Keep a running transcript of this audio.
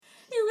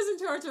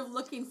charge of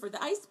looking for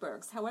the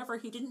icebergs. However,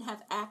 he didn't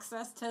have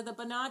access to the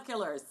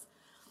binoculars.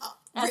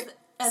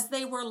 As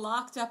they were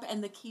locked up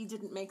and the key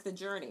didn't make the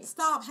journey.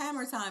 Stop,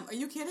 hammer time. Are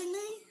you kidding me?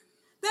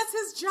 That's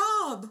his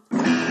job.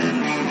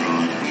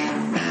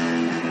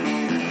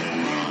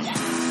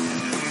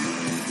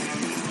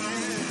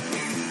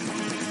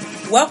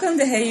 Welcome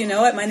to Hey You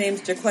Know It. My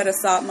name's Jaquetta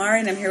Sotmar,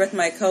 and I'm here with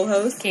my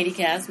co-host, Katie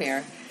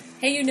Casimir.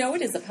 Hey You Know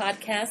It is a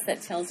podcast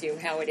that tells you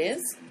how it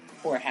is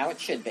or how it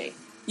should be.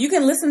 You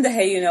can listen to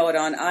Hey You Know It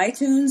on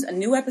iTunes, a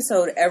new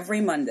episode every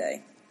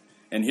Monday.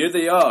 And here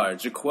they are,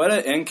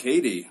 Jaquetta and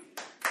Katie.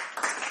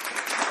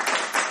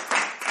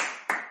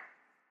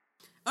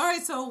 All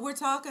right, so we're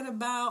talking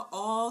about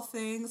all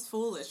things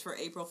foolish for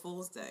April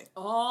Fool's Day.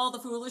 All the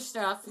foolish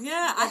stuff.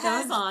 Yeah,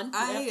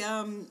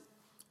 I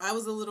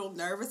was a little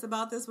nervous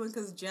about this one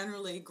because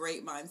generally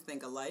great minds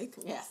think alike.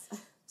 Yes.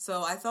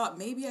 So I thought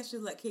maybe I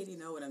should let Katie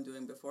know what I'm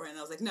doing beforehand.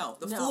 I was like, no,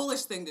 the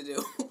foolish thing to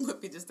do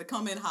would be just to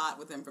come in hot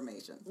with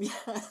information. Yeah.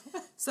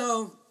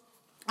 So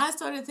I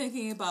started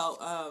thinking about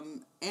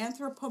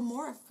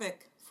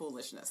anthropomorphic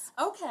foolishness.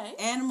 Okay.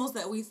 Animals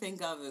that we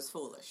think of as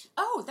foolish.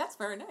 Oh, that's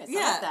very nice.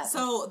 Yeah. I like that.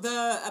 So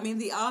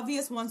the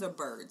obvious ones are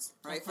birds,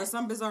 right? Okay. For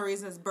some bizarre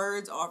reasons,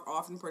 birds are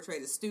often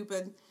portrayed as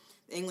stupid.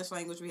 English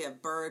language, we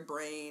have bird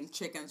brain,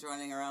 chickens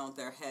running around with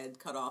their head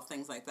cut off,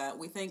 things like that.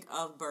 We think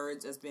of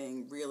birds as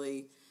being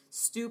really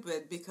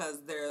stupid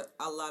because there are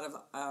a lot of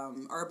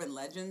urban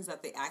legends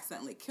that they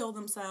accidentally kill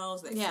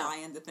themselves, they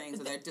fly into things,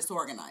 or they're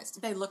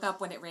disorganized. They look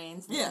up when it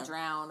rains and they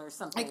drown or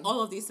something. Like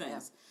all of these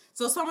things. Yeah.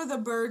 So some of the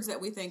birds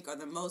that we think are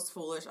the most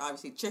foolish,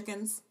 obviously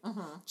chickens.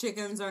 Mm-hmm.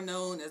 Chickens are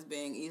known as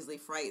being easily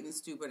frightened,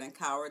 stupid, and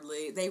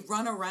cowardly. They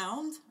run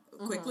around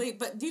quickly,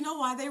 but do you know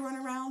why they run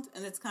around?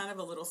 And it's kind of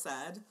a little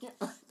sad. Yeah.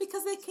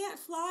 Because they can't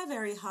fly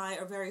very high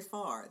or very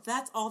far.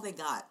 That's all they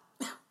got.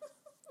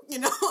 You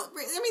know, I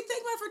mean,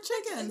 think about it for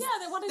chickens. Yeah,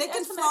 they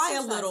can fly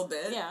a little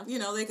bit. Yeah. You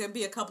know, they can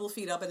be a couple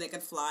feet up and they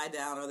can fly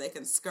down, or they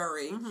can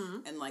scurry and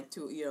go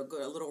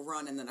a little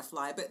run and then a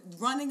fly. But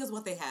running is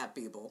what they have,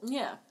 people.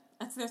 Yeah,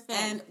 that's their thing.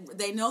 And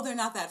they know they're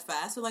not that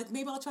fast, so like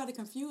maybe I'll try to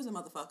confuse a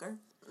motherfucker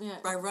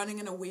by running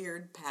in a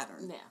weird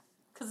pattern. Yeah.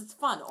 Because it's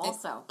fun,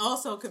 also. It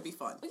also could be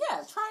fun.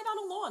 Yeah, try it on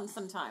a lawn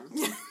sometime.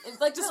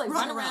 It's like just really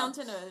run around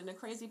in a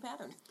crazy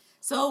pattern.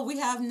 So we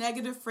have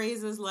negative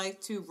phrases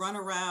like to run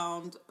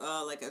around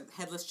like a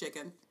headless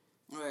chicken,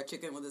 or a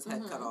chicken with his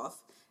head cut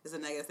off is a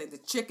negative thing. To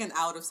chicken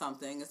out of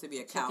something is to be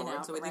a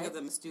coward. So we think of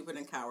them as stupid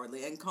and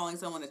cowardly. And calling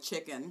someone a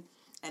chicken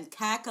and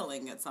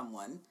cackling at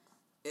someone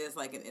is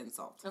like an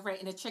insult. Oh, right,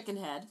 and a chicken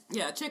head.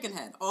 Yeah, a chicken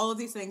head. All of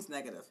these things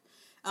negative.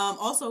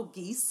 Also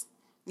geese.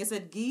 It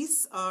said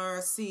geese are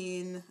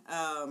seen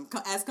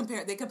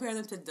they compare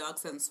them to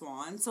ducks and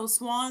swans. So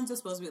swans are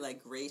supposed to be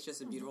like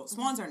gracious and beautiful.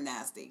 Swans are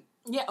nasty.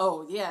 Yeah.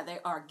 Oh, yeah. They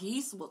are.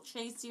 Geese will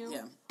chase you.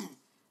 Yeah.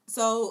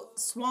 So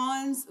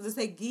swans, they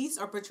say geese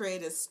are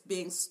portrayed as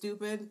being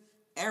stupid,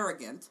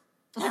 arrogant,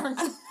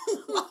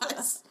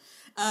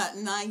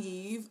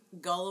 naive,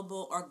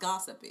 gullible, or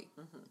gossipy.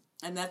 Mm-hmm.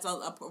 And that's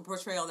a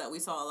portrayal that we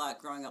saw a lot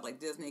growing up, like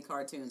Disney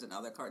cartoons and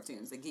other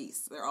cartoons. The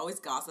geese, they're always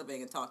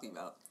gossiping and talking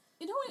about.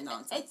 You know what?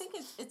 Nonsense. I think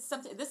it's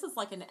something. This is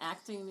like an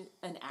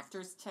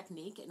actor's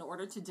technique. In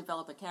order to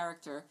develop a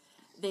character,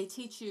 they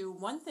teach you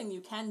one thing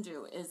you can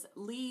do is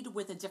lead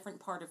with a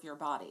different part of your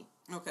body.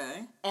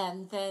 Okay.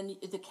 And then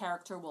the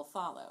character will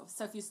follow.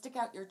 So if you stick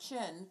out your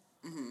chin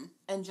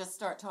and just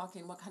start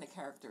talking, what kind of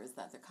character is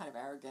that? They're kind of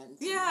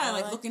arrogant. Yeah,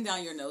 like looking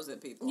down your nose at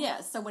people.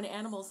 Yeah, so when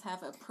animals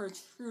have a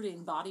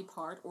protruding body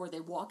part or they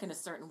walk in a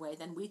certain way,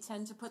 then we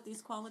tend to put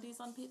these qualities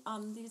on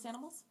these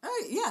animals?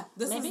 Oh, yeah.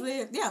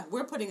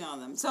 We're putting on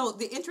them. So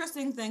the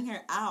interesting thing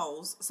here,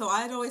 owls. So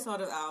I had always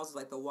thought of owls as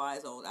like the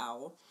wise old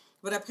owl.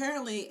 But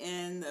apparently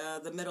in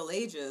the Middle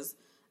Ages,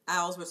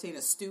 owls were seen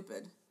as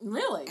stupid.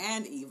 Really?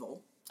 And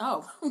evil.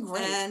 Oh,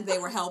 great. And they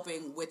were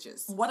helping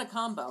witches. What a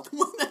combo.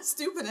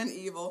 Stupid and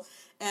evil.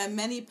 And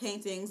many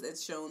paintings,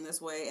 it's shown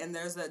this way. And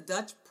there's a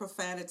Dutch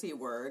profanity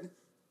word,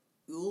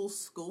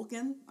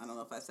 oelskulken. I don't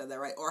know if I said that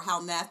right. Or how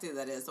nasty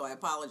that is, so I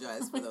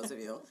apologize for those of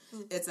you.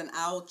 It's an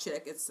owl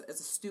chick. It's a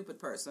stupid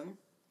person.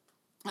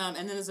 And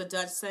then there's a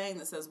Dutch saying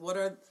that says,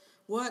 what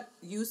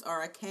use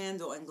are a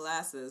candle and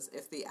glasses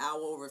if the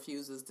owl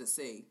refuses to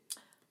see?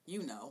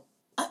 You know.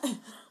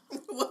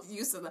 What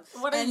use are they?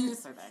 What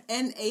use are they?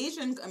 In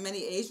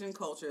many Asian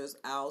cultures,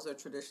 owls are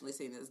traditionally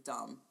seen as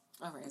dumb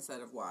instead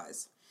of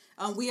wise.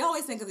 We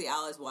always think of the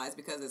owl as wise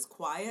because it's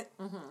quiet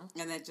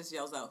and it just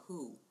yells out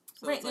who.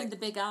 So right, and the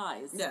big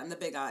eyes. Yeah, and the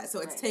big eyes. So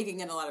it's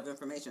taking in a lot of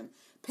information.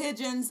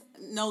 Pigeons,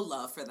 no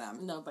love for them.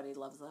 Nobody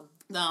loves them.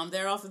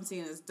 They're often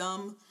seen as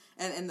dumb.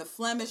 And in the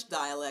Flemish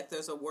dialect,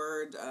 there's a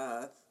word,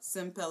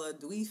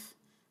 simpele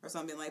or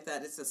something like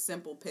that. It's a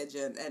simple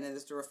pigeon, and it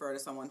is to refer to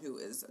someone who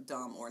is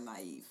dumb or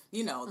naive.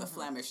 You know, the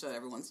Flemish that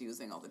everyone's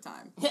using all the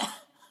time. Yeah.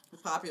 The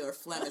popular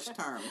Flemish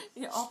term.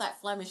 You know, all that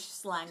Flemish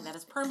slang that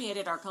has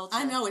permeated our culture.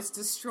 I know, it's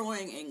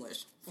destroying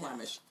English,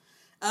 Flemish.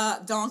 Yeah.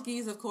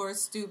 Donkeys, of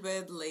course,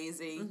 stupid,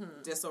 lazy,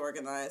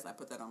 disorganized. I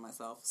put that on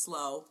myself.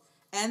 Slow.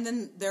 And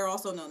then they're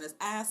also known as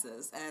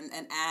asses, and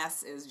an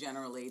ass is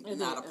generally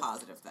not a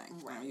positive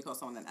thing. Right. You call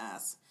someone an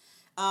ass.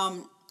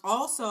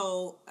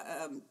 Also,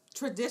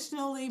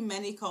 traditionally,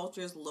 many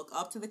cultures look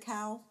up to the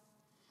cow,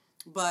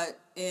 but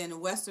in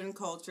Western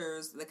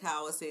cultures, the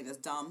cow is seen as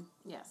dumb.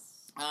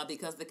 Yes.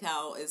 Because the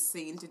cow is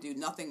seen to do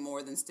nothing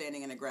more than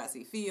standing in a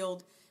grassy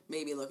field,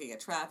 maybe looking at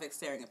traffic,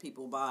 staring at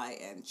people by,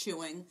 and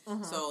chewing.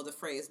 Mm-hmm. So the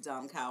phrase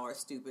dumb cow or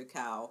stupid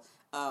cow,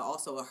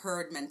 also a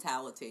herd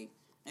mentality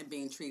and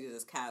being treated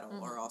as cattle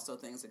are also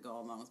things that go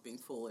along with being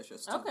foolish or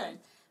stupid. Okay.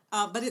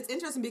 But it's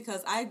interesting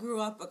because I grew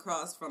up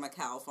across from a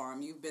cow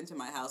farm. You've been to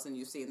my house and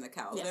you've seen the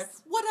cows there.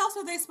 What else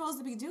are they supposed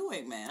to be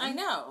doing, man? I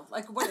know.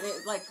 Like, what are they,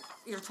 like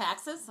your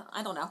taxes?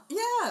 I don't know.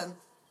 Yeah.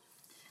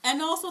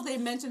 And also they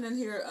mentioned in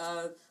here,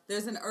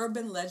 there's an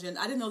urban legend.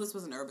 I didn't know this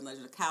was an urban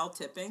legend, cow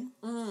tipping.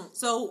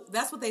 So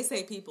that's what they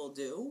say people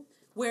do.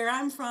 Where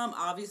I'm from,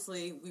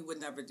 obviously, we would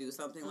never do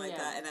something like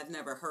that. And I've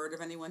never heard of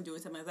anyone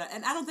doing something like that.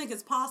 And I don't think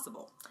it's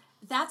possible.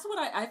 That's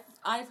what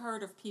I've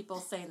heard of people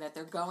saying that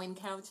they're going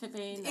cow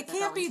tipping. It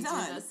can't be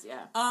done.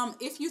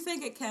 If you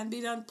think it can be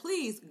done,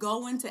 please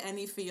go into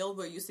any field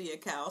where you see a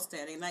cow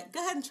standing. Like,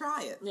 go ahead and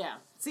try it. Yeah.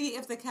 See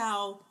if the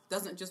cow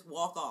doesn't just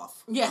walk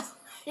off. Yeah.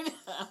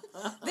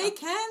 They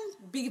can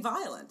be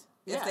violent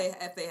if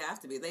they have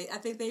to be. I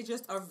think they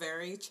just are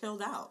very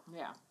chilled out.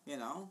 Yeah. You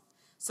know.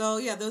 So,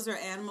 yeah, those are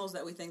animals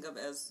that we think of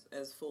as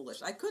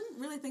foolish. I couldn't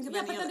really think of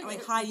any other.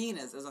 Like,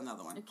 hyenas is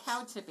another one.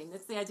 Cow tipping.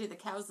 That's the idea. The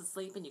cow's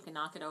asleep and you can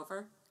knock it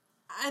over.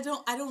 I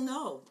don't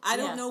know. I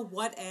don't know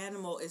what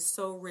animal is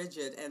so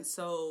rigid and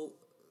so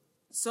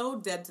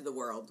dead to the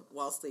world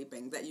while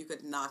sleeping that you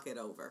could knock it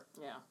over.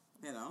 Yeah.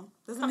 You know?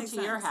 Doesn't make sense. Come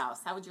to your house.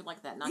 How would you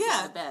like that? Knock you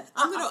out of bed.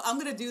 I'm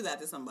gonna do that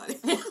to somebody.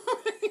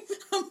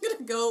 I'm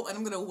gonna go and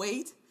I'm gonna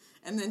wait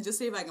and then just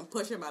see if I can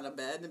push him out of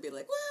bed and be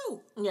like,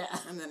 woo! Yeah.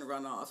 And then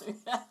run off.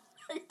 Yeah.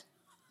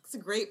 It's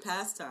a great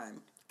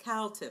pastime.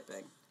 Cow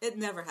tipping. It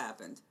never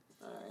happened.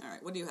 All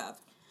right. What do you have?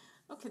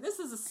 Okay, this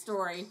is a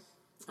story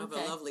of a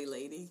lovely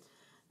lady.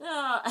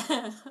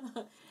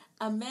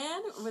 A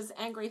man was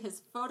angry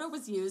his photo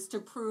was used to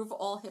prove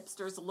all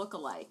hipsters look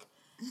alike.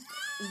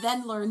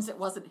 Then learns it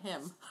wasn't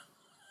him.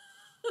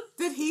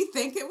 Did he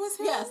think it was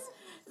him? Yes.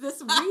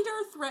 This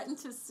reader threatened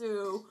to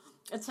sue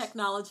a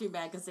technology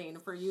magazine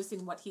for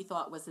using what he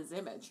thought was his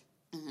image.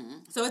 Mm-hmm.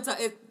 So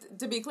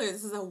to be clear,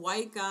 this is a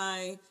white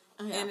guy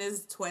in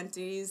his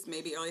 20s,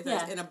 maybe early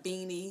 30s, in a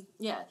beanie,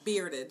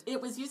 bearded.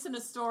 It was used in a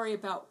story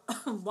about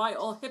why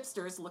all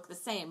hipsters look the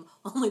same,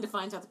 only to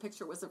find out the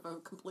picture was of a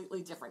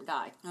completely different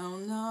guy. Oh,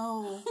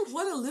 no.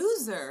 What a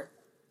loser.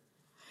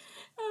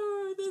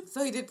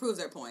 So he did prove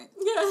their point.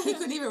 Yeah. He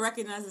couldn't even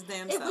recognize his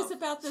damn self. It was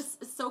about this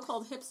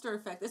so-called hipster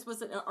effect. This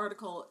was an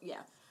article,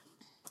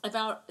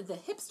 about the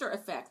hipster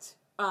effect.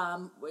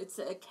 It's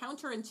a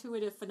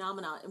counterintuitive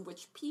phenomenon in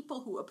which people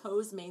who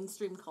oppose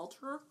mainstream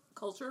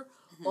culture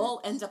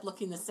all end up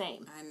looking the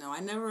same. I know. I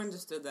never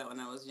understood that when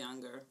I was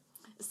younger.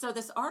 So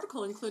this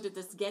article included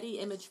this Getty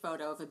image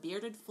photo of a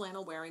bearded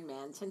flannel-wearing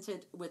man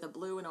tinted with a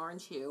blue and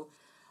orange hue.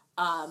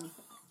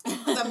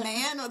 The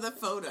man or the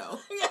photo?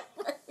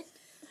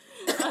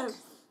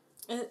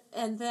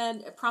 And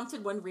then it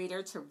prompted one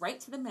reader to write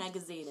to the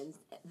magazine and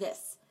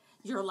this.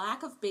 Your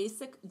lack of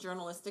basic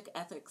journalistic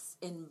ethics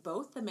in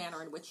both the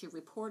manner in which you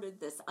reported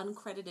this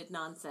uncredited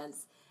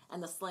nonsense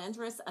and the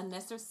slanderous,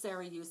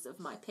 unnecessary use of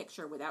my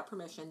picture without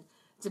permission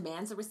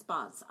demands a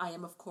response. I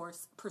am, of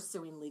course,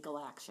 pursuing legal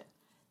action.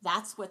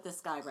 That's what this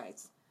guy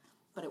writes.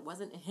 But it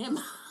wasn't him.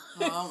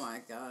 Oh,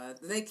 my God.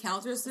 Did they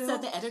countersue? So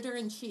the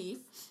editor-in-chief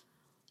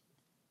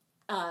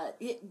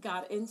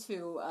got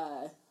into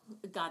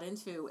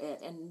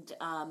it, and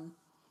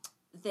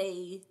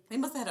they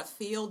must have had a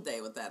field day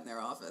with that in their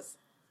office.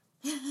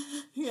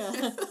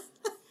 Yeah.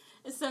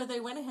 So they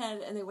went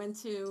ahead and they went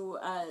to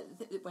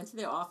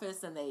their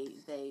office and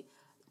they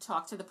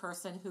talked to the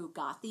person who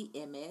got the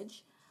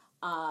image,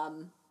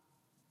 and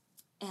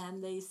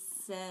they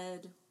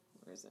said,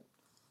 where is it?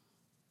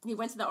 He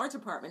went to the art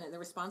department and the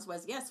response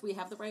was, yes, we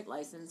have the right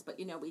license, but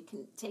we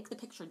can take the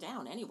picture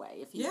down anyway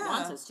if he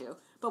wants us to,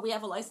 but we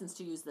have a license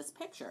to use this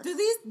picture.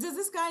 Does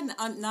this guy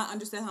not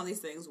understand how these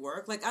things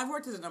work? Like, I've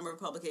worked at a number of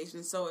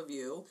publications, so have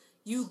you.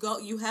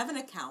 You have an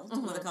account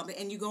with a company,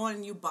 and you go on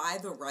and you buy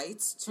the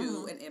rights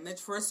to an image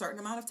for a certain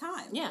amount of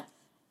time. Yeah.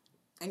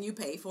 And you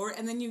pay for it,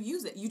 and then you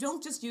use it. You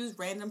don't just use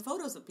random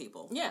photos of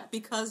people. Yeah.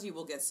 Because you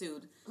will get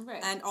sued.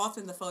 Right. And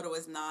often the photo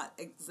is not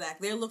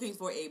exact. They're looking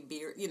for a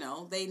beard,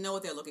 they know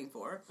what they're looking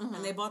for,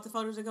 and they bought the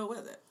photo to go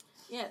with it.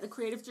 Yeah, the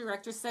creative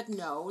director said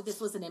no,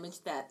 this was an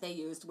image that they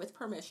used with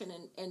permission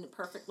and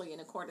perfectly in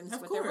accordance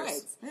with their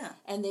rights. Yeah.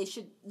 And they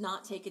should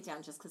not take it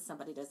down just because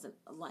somebody doesn't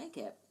like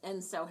it.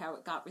 And so how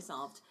it got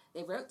resolved,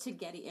 they wrote to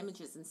Getty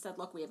Images and said,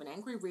 look, we have an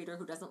angry reader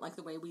who doesn't like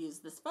the way we use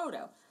this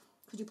photo.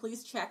 Could you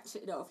please check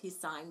to know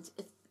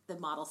if the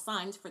model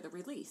signed for the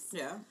release?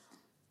 Yeah.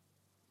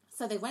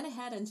 So they went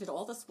ahead and did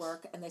all this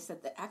work, and they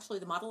said that actually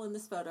the model in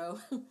this photo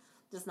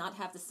does not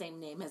have the same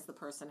name as the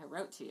person who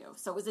wrote to you.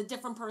 So it was a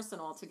different person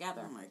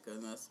altogether. Oh, my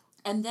goodness.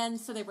 And then,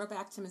 so they wrote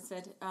back to him and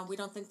said, we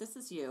don't think this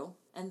is you.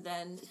 And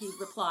then he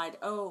replied,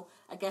 oh,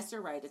 I guess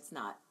you're right, it's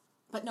not.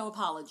 But no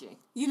apology.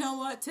 You know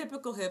what?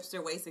 Typical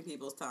hipster wasting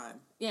people's time.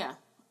 Yeah.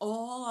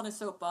 All on a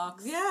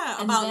soapbox. Yeah,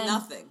 and about then,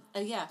 nothing.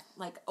 Yeah,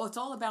 like, oh, it's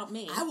all about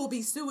me. I will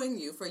be suing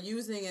you for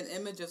using an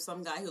image of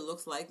some guy who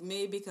looks like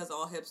me because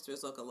all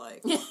hipsters look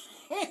alike.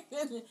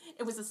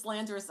 It was a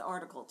slanderous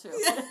article, too.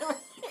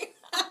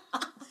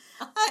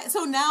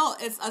 So now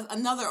it's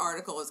another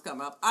article has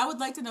come up. I would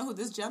like to know who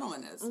this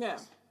gentleman is. Yeah.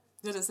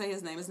 Did it say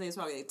his name? His name is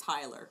probably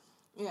Tyler.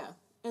 Yeah.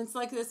 And it's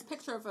like this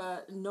picture of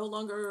a no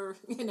longer,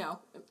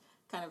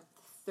 kind of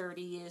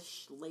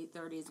 30-ish, late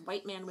 30s,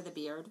 white man with a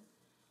beard.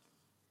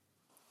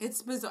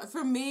 It's bizarre.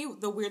 For me,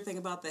 the weird thing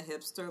about the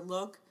hipster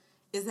look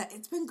is that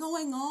it's been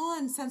going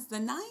on since the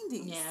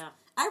 90s. Yeah.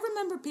 I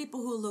remember people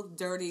who looked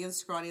dirty and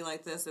scrawny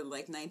like this in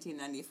like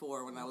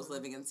 1994 when I was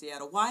living in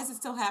Seattle. Why is it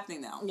still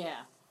happening now?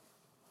 Yeah.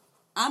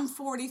 I'm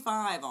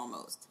 45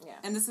 almost. Yeah.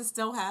 And this is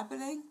still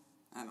happening?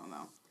 I don't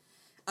know.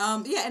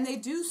 Yeah, and they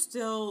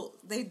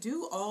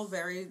do all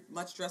very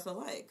much dress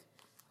alike.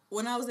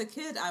 When I was a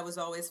kid, I was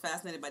always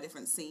fascinated by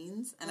different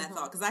scenes, and I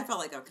thought, because I felt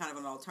like a kind of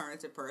an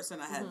alternative person.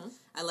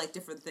 I liked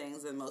different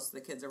things than most of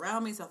the kids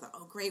around me, so I thought,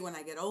 oh, great, when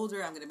I get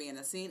older, I'm going to be in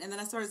a scene. And then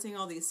I started seeing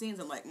all these scenes,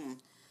 and I'm like,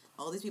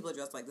 all these people are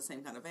dressed like the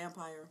same kind of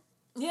vampire.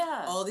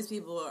 Yeah. All these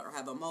people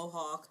have a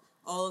mohawk.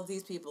 All of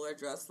these people are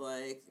dressed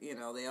like, they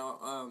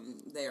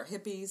are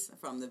hippies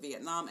from the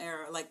Vietnam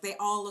era. Like, they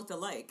all looked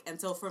alike. And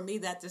so for me,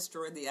 that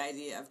destroyed the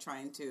idea of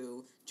trying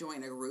to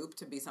join a group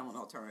to be someone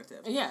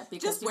alternative. Yeah.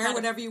 Because just wear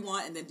whatever you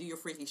want and then do your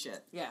freaky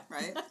shit. Yeah.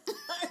 Right?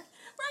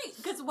 Right.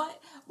 Because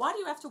why do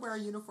you have to wear a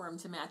uniform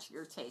to match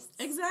your tastes?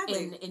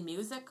 Exactly. In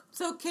music?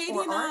 So Katie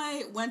and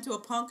I went to a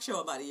punk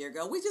show about a year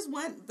ago. We just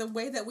went the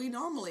way that we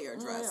normally are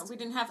dressed.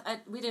 Yeah,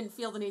 we didn't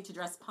feel the need to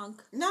dress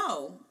punk.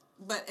 No.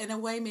 But in a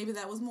way, maybe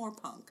that was more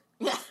punk.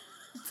 Yeah.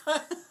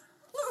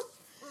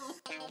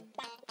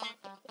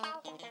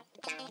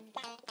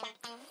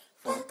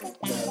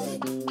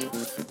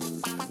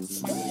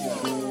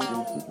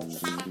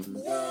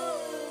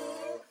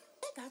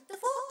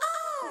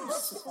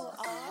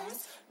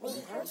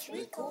 Rehearse,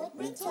 record,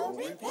 return,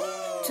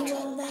 repair.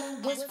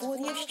 209 West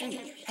 40th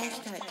Street.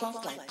 Hashtag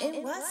Funk Life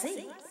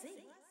NYC.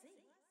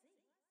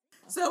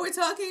 So we're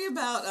talking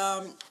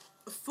about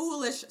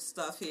foolish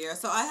stuff here.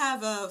 So I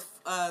have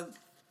a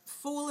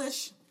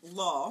foolish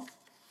law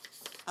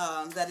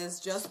that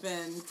has just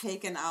been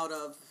taken out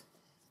of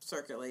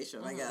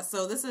circulation, I guess.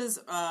 So this is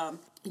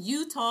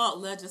Utah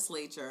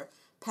legislature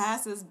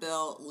passes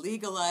bill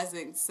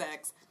legalizing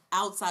sex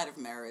outside of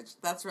marriage.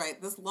 That's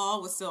right. This law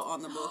was still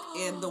on the book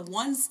in the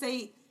one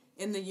state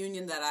in the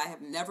union that I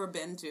have never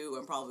been to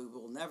and probably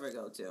will never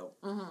go to,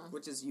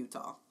 which is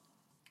Utah.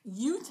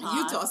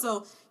 Utah.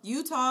 So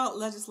Utah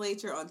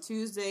legislature on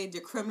Tuesday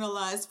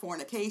decriminalized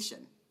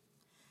fornication,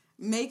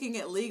 making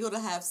it legal to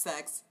have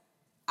sex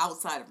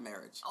outside of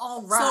marriage.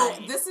 All right.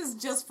 So this is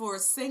just for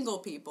single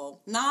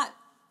people, not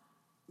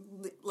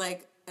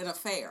like an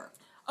affair.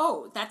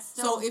 Oh, that's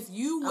still... So if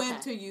you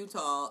went to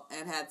Utah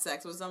and had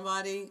sex with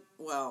somebody,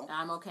 well...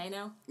 I'm okay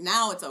now?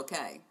 Now it's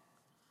okay.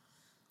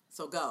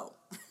 So go.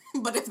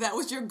 But if that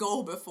was your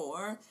goal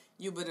before,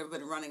 you would have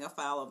been running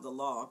afoul of the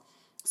law.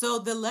 So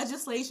the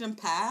legislation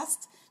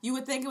passed. You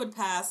would think it would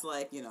pass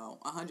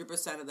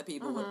 100% of the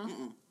people would...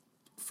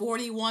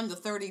 41 to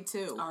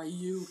 32. Are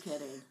you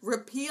kidding?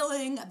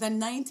 Repealing the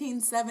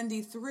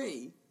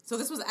 1973... So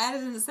this was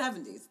added in the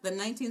 70s. The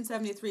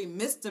 1973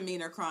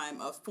 misdemeanor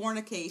crime of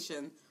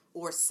fornication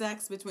or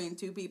sex between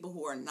two people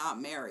who are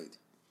not married.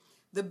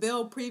 The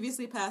bill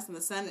previously passed in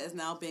the Senate is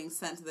now being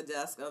sent to the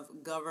desk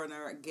of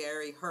Governor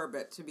Gary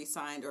Herbert to be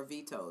signed or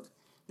vetoed.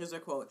 Here's a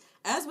quote.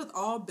 As with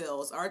all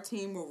bills, our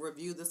team will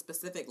review the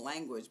specific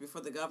language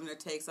before the governor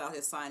takes out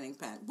his signing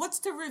pen. What's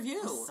to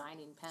review? A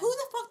signing pen. Who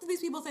the fuck do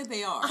these people think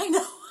they are? I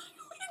know.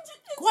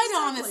 Quite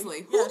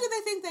honestly, who do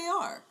they think they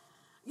are?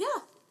 Yeah.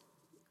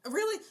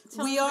 Really?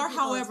 We are,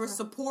 however,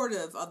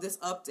 supportive of this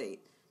update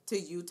to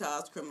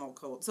Utah's criminal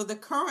code. So the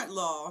current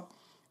law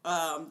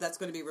that's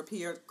going to be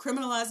repealed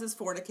criminalizes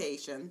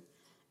fornication,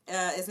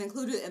 is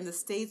included in the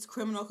state's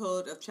criminal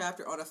code of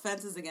chapter on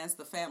offenses against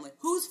the family.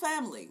 Whose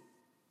family?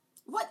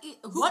 What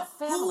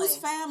family? Whose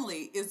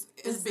family is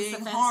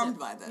being harmed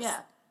by this? Yeah.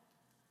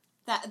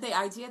 That the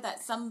idea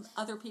that some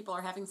other people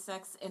are having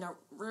sex in a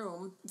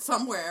room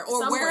somewhere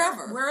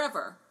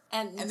wherever.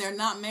 And they're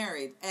not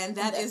married, and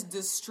that is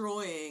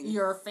destroying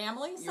your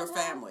family. Your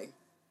family.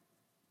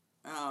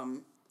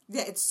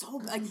 Yeah, it's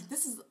so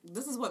this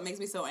is what makes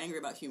me so angry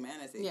about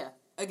humanity. Yeah.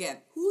 Again,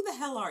 who the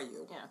hell are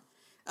you?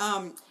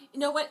 Yeah. You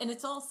know what? And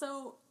it's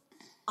also,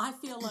 I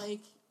feel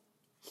like,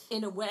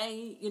 in a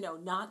way,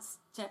 not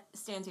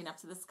standing up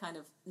to this kind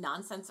of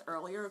nonsense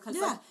earlier because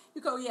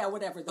you go,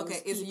 whatever. Those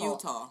it's people.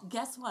 Utah.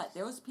 Guess what?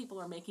 Those people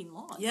are making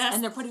laws. Yes,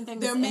 and they're putting things.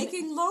 They're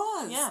making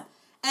laws. Yeah.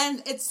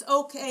 And it's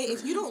okay.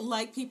 If you don't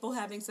like people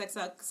having sex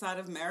outside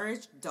of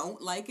marriage,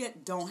 don't like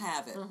it, don't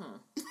have it.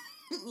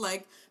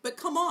 Like, but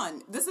come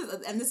on, this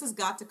has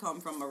got to come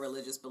from a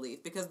religious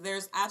belief, because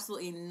there's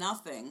absolutely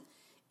nothing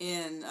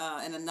in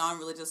a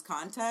non-religious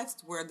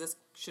context where this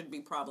should be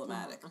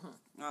problematic.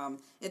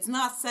 It's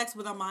not sex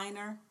with a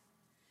minor.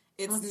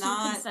 It's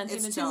not.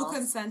 It's two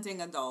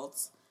consenting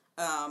adults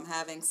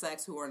having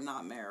sex who are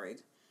not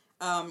married.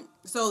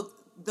 So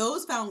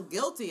those found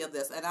guilty of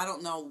this, and I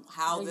don't know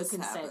how this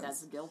happens. You can say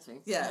that's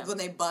guilty. Yeah, when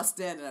they bust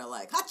in and they're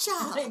like,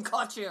 "Hacha!" They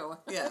caught you.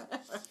 Yeah.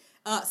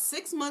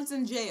 6 months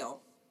in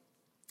jail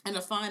and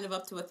a fine of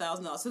up to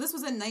 $1,000. So this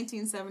was in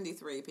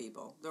 1973,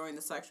 people, during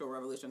the sexual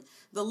revolution.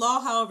 The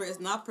law, however, is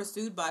not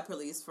pursued by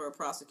police for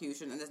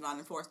prosecution and is not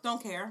enforced.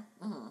 Don't care.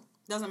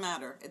 Doesn't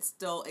matter. It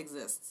still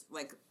exists.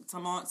 Like,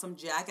 some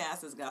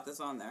jackasses got this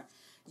on there.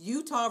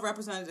 Utah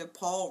Representative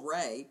Paul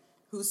Ray,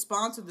 who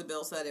sponsored the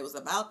bill, said it was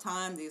about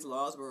time these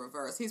laws were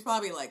reversed. He's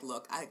probably like,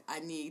 look, I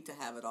need to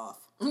have it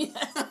off.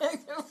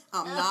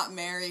 I'm not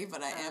married,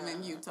 but I am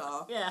in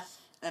Utah. Yeah.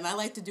 And I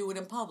like to do it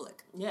in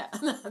public. Yeah.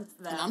 And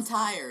I'm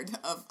tired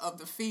of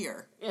the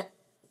fear. Yeah.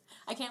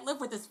 I can't live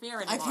with this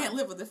fear anymore. I can't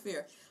live with the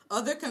fear.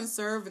 Other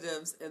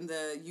conservatives in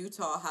the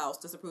Utah House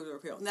disapproved of the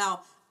repeal.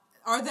 Now,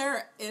 are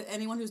there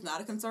anyone who's not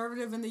a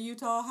conservative in the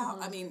Utah House?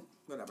 I mean,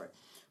 whatever.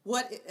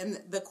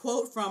 And the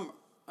quote from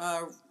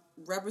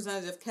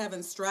Representative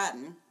Kevin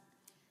Stratton,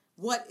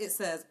 what it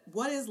says,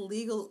 what is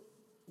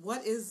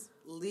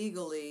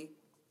legally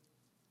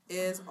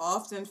is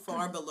often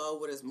far below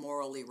what is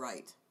morally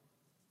right.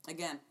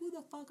 Again, who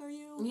the fuck are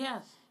you? Yeah.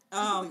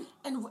 And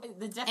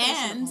the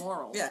definition of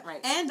morals,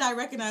 right? And I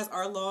recognize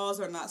our laws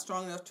are not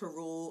strong enough to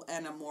rule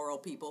an immoral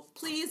people.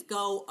 Please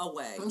go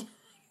away.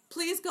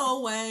 Please go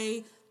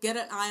away. Get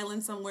an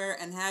island somewhere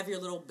and have your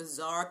little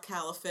bizarre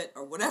caliphate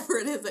or whatever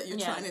it is that you're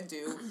trying to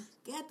do.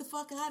 Get the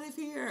fuck out of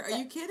here. Are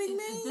you kidding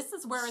me? This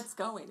is where it's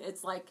going.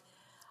 It's like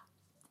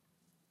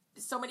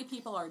so many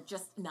people are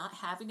just not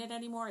having it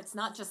anymore. It's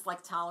not just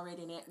like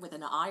tolerating it with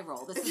an eye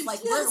roll. This is like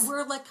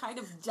we're like kind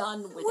of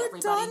done with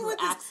everybody who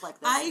acts like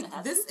this.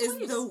 This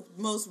is the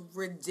most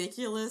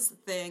ridiculous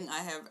thing I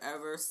have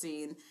ever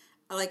seen.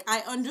 Like,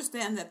 I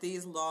understand that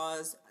these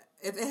laws,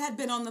 if it had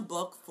been on the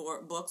books for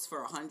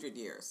 100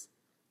 years,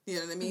 you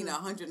know what I mean,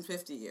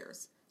 150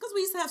 years, because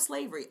we used to have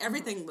slavery.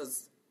 Everything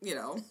was,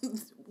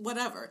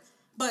 whatever.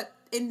 But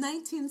in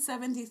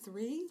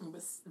 1973, it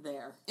was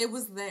there. It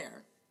was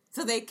there.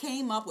 So they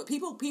came up with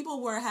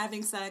people were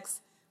having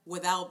sex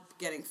without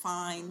getting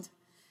fined.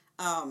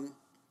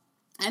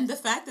 And the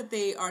fact that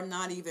they are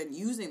not even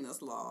using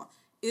this law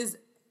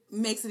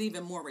makes it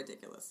even more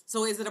ridiculous.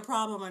 So is it a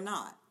problem or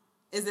not?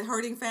 Is it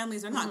hurting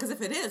families or not? Because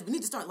if it is, we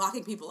need to start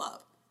locking people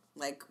up,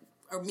 like,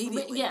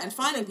 immediately and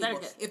finding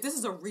people. If this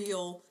is a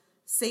real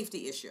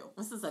safety issue.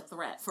 This is a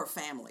threat. For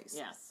families.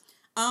 Yes.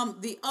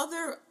 The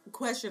other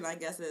question, I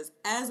guess, is,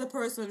 as a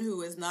person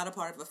who is not a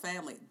part of a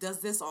family, does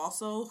this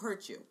also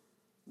hurt you?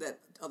 That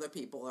other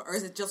people, or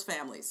is it just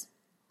families?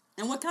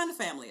 And what kind of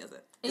family is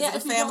it? Is it a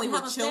family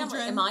with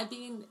children? Am I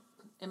being?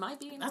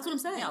 That's what I'm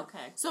saying. Yeah,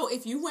 okay. So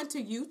if you went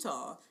to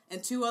Utah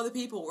and two other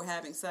people were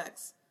having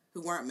sex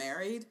who weren't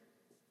married,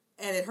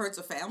 and it hurts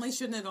a family,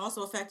 shouldn't it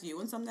also affect you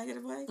in some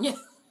negative way? Yeah.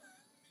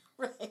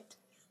 Right.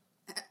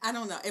 I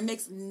don't know. It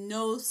makes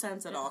no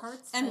sense at all. It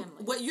hurts and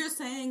families. What you're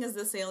saying is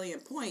the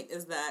salient point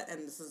is that,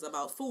 and this is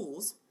about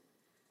fools.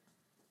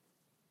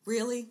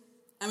 Really?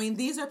 I mean,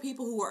 these are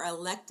people who were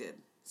elected.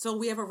 So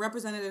we have a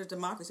representative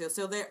democracy.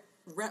 So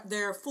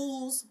they're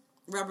fools,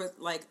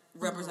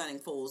 representing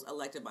fools,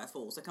 elected by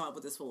fools to come up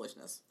with this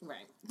foolishness.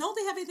 Right. Don't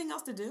they have anything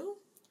else to do?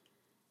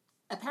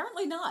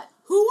 Apparently not.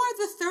 Who are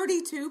the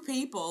 32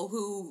 people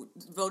who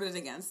voted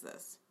against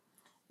this?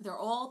 They're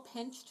all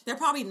pinched. They're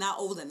probably not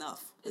old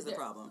enough, is the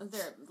problem.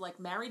 They're like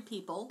married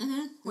people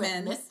who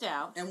have missed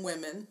out. And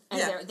women.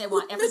 And they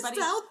want everybody.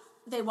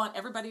 They want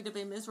everybody to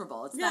be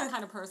miserable. It's that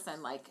kind of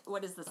person. Like,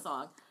 what is the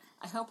song?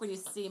 I hope when you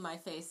see my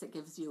face, it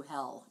gives you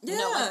hell. You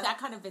know, like that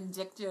kind of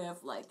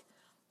vindictive, like,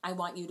 I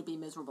want you to be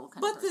miserable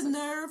kind of person. But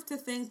the nerve to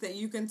think that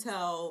you can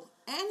tell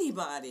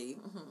anybody,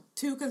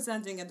 two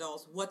consenting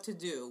adults, what to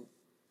do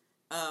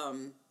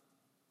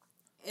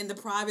in the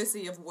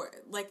privacy of work.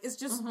 Like, it's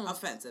just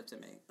offensive to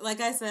me. Like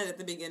I said at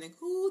the beginning,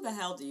 who the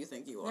hell do you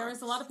think you are? There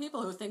is a lot of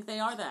people who think they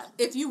are that.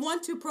 If you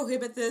want to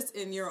prohibit this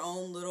in your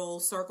own little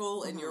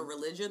circle, in your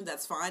religion,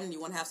 that's fine. And you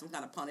want to have some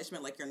kind of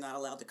punishment, like you're not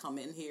allowed to come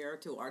in here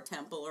to our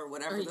temple or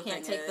whatever the thing is. Or you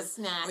can't take the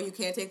snack. Or you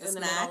can't take the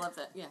snack. In the middle of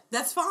it,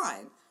 That's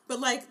fine. But,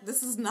 like,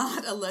 this is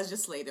not a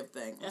legislative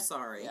thing. I'm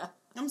sorry. Yeah.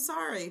 I'm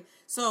sorry.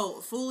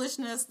 So,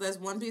 foolishness, there's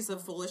one piece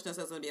of foolishness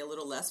that's going to be a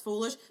little less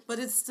foolish, but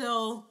it's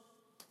still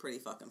pretty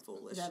fucking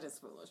foolish. That is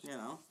foolish. You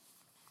know?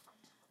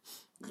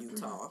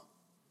 Utah.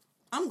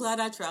 I'm glad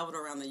I traveled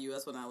around the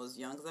U.S. when I was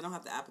young, because I don't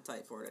have the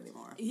appetite for it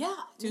anymore. Yeah.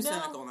 Too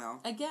cynical now.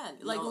 Again,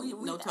 like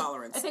no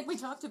tolerance. I think we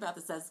talked about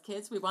this as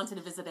kids. We wanted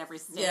to visit every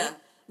state. Yeah.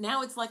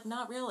 Now it's like,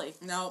 not really.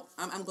 No,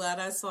 I'm glad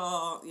I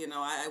saw,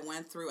 I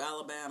went through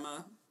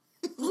Alabama.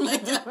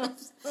 Like,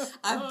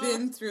 I've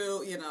been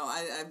through,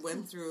 I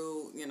went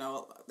through,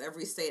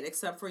 every state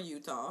except for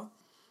Utah.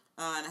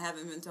 And I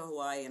haven't been to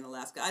Hawaii and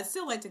Alaska. I'd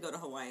still like to go to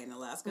Hawaii and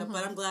Alaska,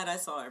 but I'm glad I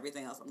saw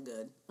everything else. I'm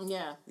good.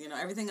 Yeah. You know,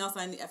 everything else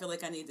I feel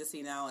like I need to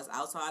see now is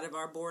outside of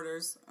our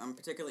borders. I'm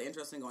particularly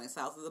interested in going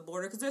south of the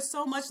border because there's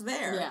so much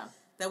there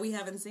that we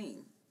haven't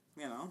seen.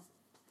 You know,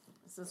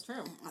 this is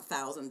true.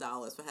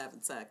 $1,000 for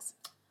having sex.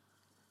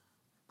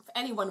 If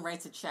anyone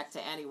writes a check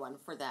to anyone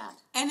for that,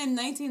 and in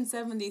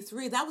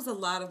 1973, that was a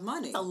lot of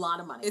money. It's a lot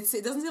of money. It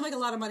doesn't seem like a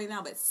lot of money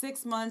now, but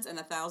 6 months and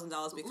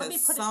 $1,000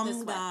 because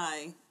some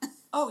guy.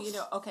 Oh, you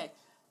know, okay.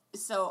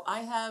 So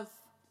I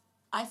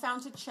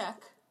found a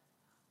check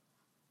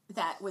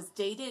that was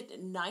dated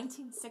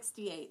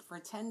 1968 for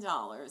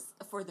 $10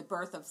 for the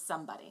birth of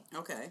somebody.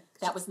 Okay.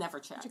 That was never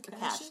cashed.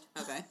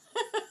 Okay.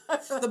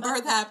 The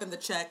birth happened, the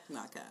check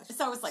not cashed.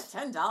 So it was like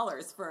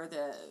 $10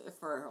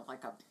 for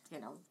like a,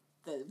 you know,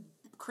 the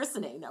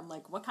christening. I'm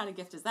like, what kind of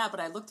gift is that? But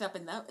I looked up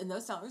in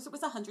those dollars, it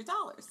was $100.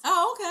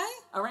 Oh,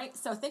 okay. All right.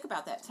 So think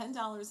about that.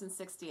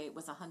 $10.68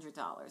 was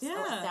 $100.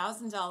 Yeah.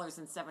 $1,000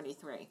 and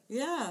 73.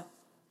 Yeah.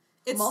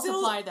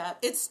 Multiply that.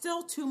 It's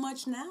still too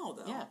much now,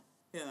 though. Yeah.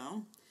 You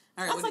know.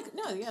 All right,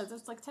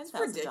 that's like $10,000.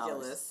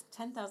 Ridiculous.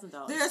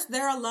 $10,000.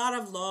 There are a lot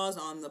of laws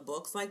on the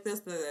books like this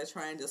that they're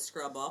trying to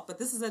scrub off, but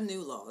this is a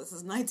new law. This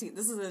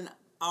is in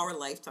our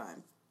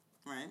lifetime,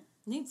 right?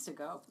 Needs to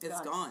go. It's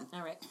gone.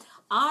 All right.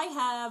 I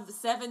have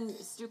 7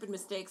 stupid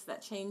mistakes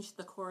that changed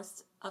the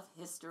course of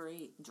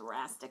history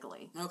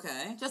drastically.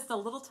 Okay. Just a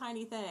little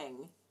tiny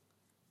thing.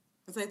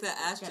 It's like the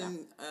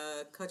Ashton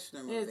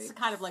Kutcher movie. It's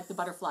kind of like the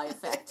butterfly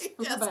effect.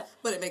 Yes,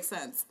 but it makes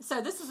sense.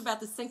 So this is about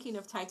the sinking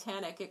of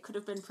Titanic. It could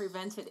have been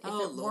prevented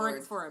if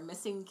weren't for a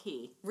missing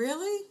key.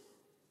 Really?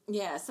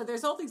 Yeah, so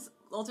there's all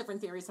different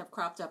theories have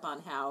cropped up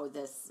on how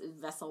this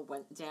vessel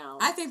went down.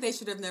 I think they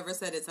should have never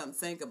said it's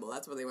unsinkable.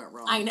 That's where they went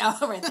wrong. I know,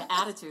 right? The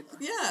attitude.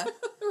 Yeah.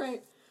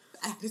 Right.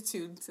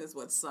 Attitude is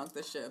what sunk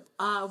the ship.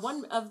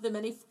 One of the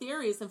many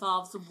theories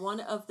involves one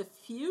of the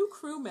few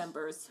crew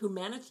members who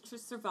managed to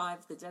survive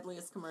the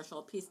deadliest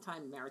commercial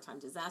peacetime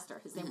maritime disaster.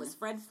 His name was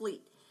Fred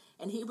Fleet,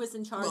 and he was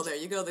in charge... Well, there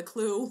you go. The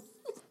clue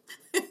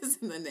is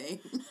in the name.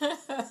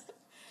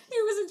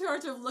 He was in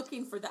charge of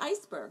looking for the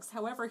icebergs.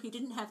 However, he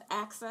didn't have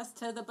access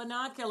to the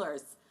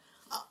binoculars.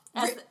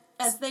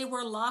 As they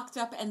were locked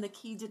up and the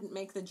key didn't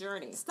make the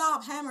journey.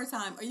 Stop, hammer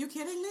time. Are you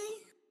kidding me?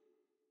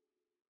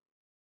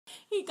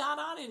 He got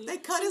on it. They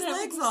cut his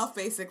legs off,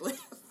 basically.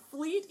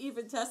 Fleet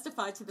even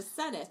testified to the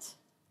Senate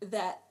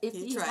that if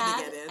he tried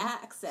had to get in.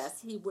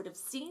 access, he would have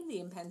seen the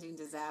impending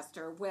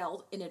disaster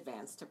well in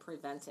advance to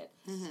prevent it.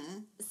 Mm-hmm.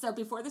 So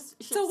before this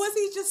ship... So was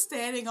he just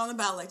standing on the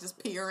bow, like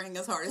just peering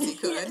as hard as he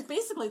could? Yeah,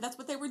 basically, that's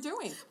what they were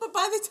doing. But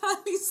by the time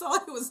he saw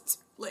it, it was too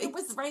late. It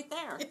was right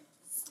there.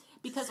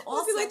 Because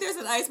also... Was he like, there's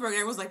an iceberg, and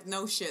everyone's like,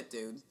 no shit,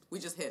 dude. We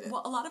just hit it.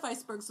 Well, a lot of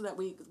icebergs that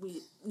we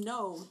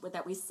know,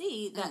 that we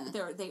see,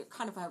 that they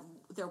kind of have...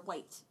 They're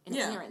white in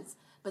appearance.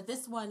 But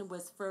this one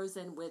was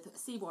frozen with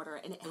seawater,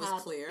 and it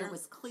was clear. It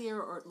was clear,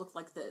 or it looked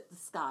like the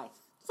sky.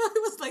 So it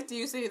was like, do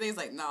you see anything? He's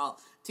like, no.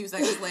 2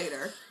 seconds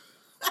later,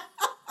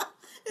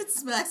 it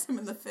smacks him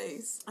in the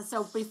face.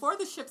 So before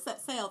the ship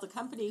set sail, the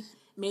company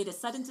made a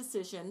sudden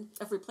decision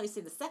of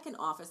replacing the second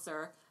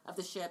officer of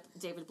the ship,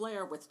 David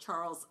Blair, with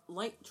Charles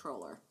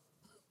Lightroller.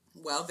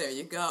 Well, there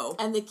you go.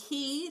 And the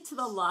key to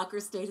the locker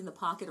stayed in the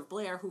pocket of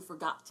Blair, who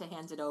forgot to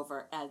hand it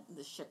over as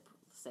the ship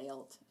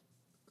sailed.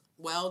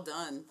 Well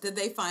done. Did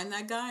they find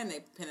that guy and they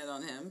pin it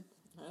on him?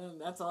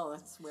 That's all.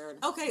 That's weird.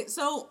 Okay,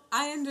 so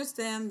I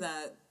understand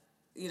that,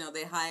 you know,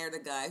 they hired a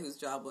guy whose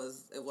job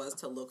was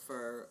to look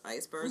for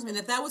icebergs. Mm-hmm. And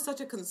if that was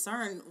such a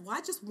concern, why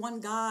just one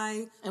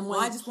guy? And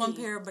why just one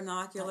pair of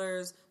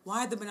binoculars?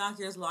 Why are the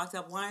binoculars locked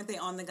up? Why aren't they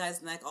on the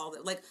guy's neck?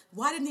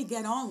 Why didn't he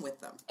get on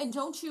with them? And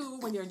don't you,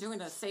 when you're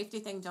doing a safety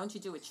thing, don't you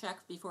do a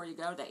check before you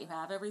go that you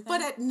have everything?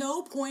 But at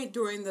no point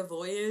during the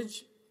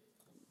voyage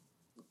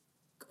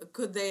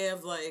could they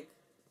have,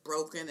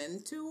 broken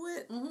into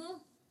it. Mm-hmm.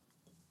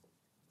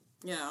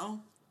 You know?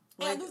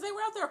 Yeah, because they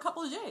were out there a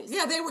couple of days.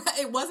 Yeah, they were.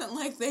 It wasn't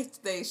like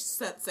they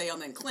set sail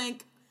and then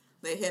clink,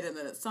 they hit and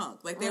then it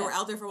sunk. They were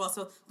out there for a while.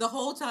 So the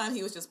whole time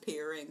he was just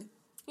peering.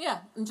 Yeah,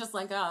 and just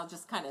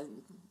just kind of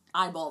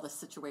eyeball the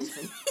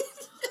situation.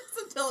 Just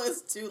until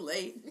it's too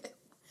late.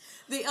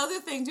 The other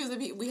thing, too, is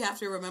that we have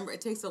to remember it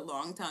takes a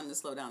long time to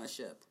slow down a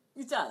ship.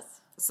 It does.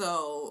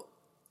 So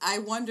I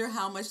wonder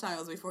how much time it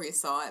was before he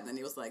saw it, and then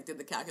he was did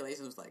the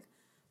calculations, was like,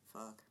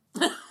 fuck.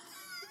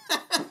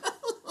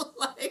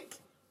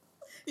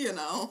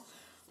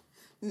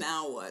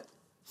 Now what?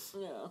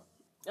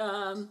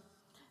 Yeah.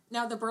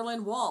 Now the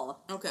Berlin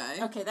Wall.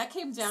 Okay, that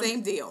came down.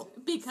 Same deal.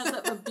 Because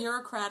a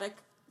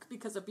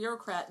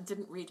bureaucrat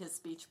didn't read his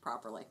speech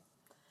properly.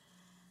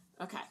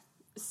 Okay.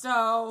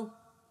 So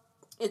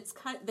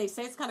they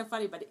say it's kind of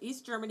funny, but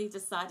East Germany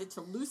decided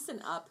to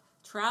loosen up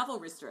travel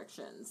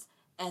restrictions,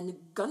 and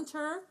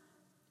Gunter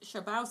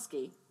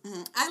Shibowski.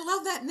 Mm-hmm. I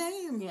love that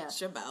name. Yeah.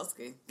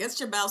 Shibowski. Get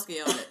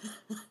Shibowski on it.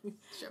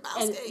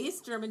 Shibowski. An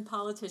East German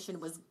politician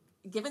was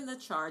given the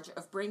charge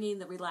of bringing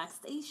the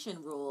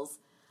relaxation rules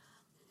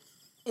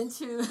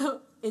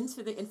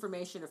into the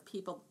information of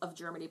people of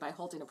Germany by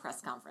holding a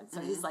press conference. So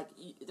he's like,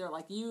 they're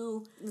like,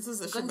 you. This is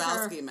the Gunther.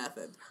 Shibowski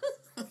method.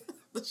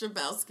 The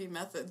Shibowski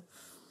method.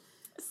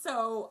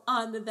 So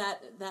on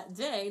that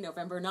day,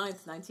 November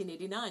 9th,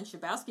 1989,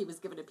 Shibowski was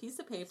given a piece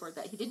of paper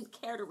that he didn't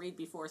care to read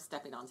before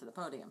stepping onto the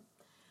podium.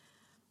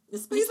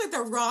 He's like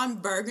the Ron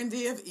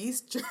Burgundy of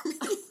East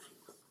Germany.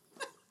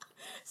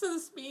 So the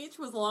speech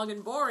was long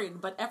and boring,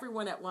 but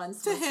everyone at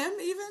once... To him,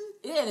 even?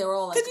 Yeah, they were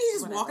all like... Could he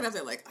just walking up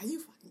there like, are you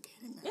fucking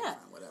kidding me? Yeah.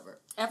 Whatever.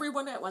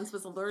 Everyone at once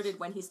was alerted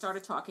when he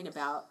started talking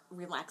about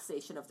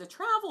relaxation of the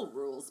travel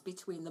rules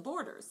between the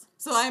borders.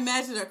 So I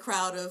imagine a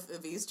crowd of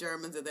East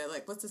Germans, and they're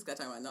like, what's this guy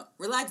talking about? No,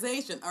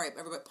 relaxation. All right,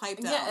 everybody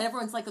pipe down. Yeah, and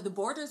everyone's like, the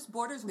borders,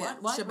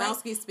 what?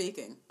 Shibowski Right?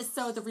 speaking.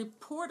 So the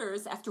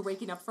reporters, after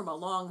waking up from a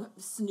long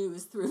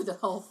snooze through the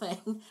whole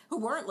thing, who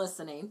weren't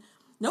listening...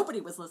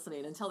 Nobody was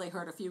listening until they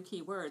heard a few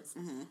key words.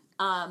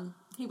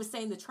 He was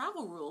saying the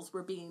travel rules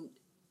were being...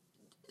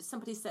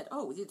 Somebody said,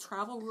 the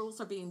travel rules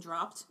are being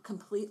dropped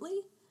completely?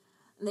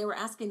 And they were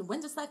asking, when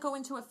does that go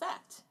into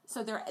effect?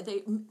 So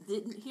they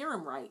didn't hear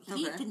him right.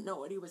 He didn't know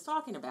what he was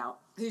talking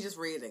about. He's just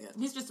reading it.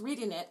 He's just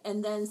reading it.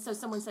 And then so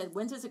someone said,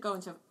 when does it go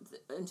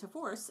into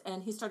force?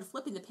 And he started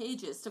flipping the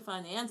pages to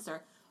find the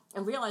answer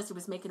and realized he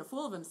was making a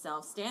fool of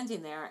himself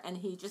standing there. And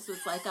he just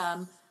was like,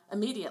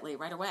 immediately,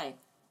 right away.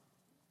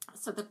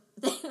 So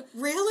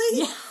Really?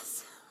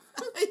 Yes.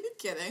 Are you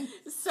kidding?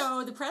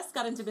 So the press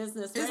got into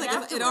business. It's right like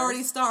afterwards. it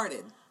already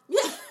started.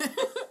 Yeah.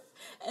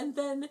 And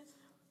then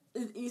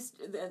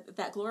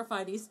that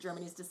glorified East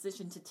Germany's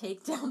decision to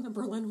take down the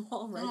Berlin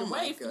Wall right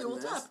away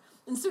fueled up.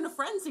 And soon a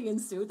frenzy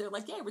ensued. They're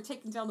like, yeah, we're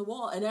taking down the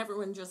wall. And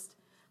everyone just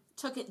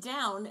took it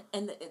down.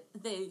 And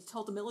they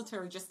told the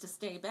military just to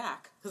stay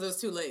back. Because it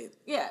was too late.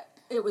 Yeah.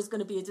 It was going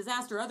to be a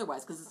disaster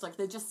otherwise, because it's like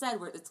they just said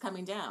it's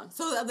coming down.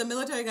 So the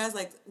military guy's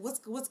like,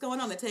 what's going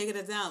on? They're taking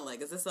it down.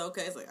 Like, is this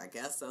okay? It's like, I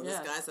guess so. This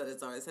guy said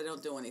it's all right. He said,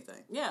 don't do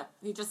anything. Yeah,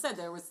 he just said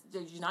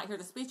did you not hear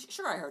the speech?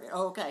 Sure, I heard it.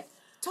 Oh, okay.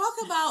 Talk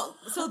about,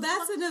 so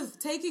that's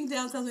taking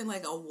down something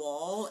like a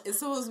wall. It's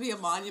supposed to be a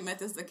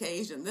monumentous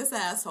occasion. This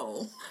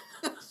asshole,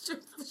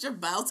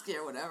 Shibowski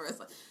or whatever, it's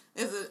like,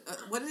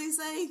 what did he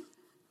say?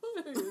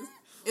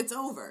 It's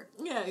over.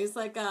 Yeah, he's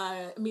like,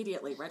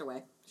 immediately, right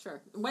away.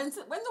 Sure. When's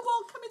the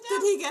wall coming down?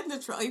 Did he get into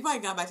trouble? He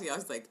probably got back to the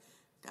office like,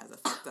 guys,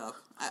 I fucked up.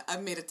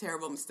 I've made a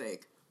terrible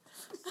mistake.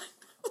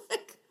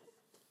 Like,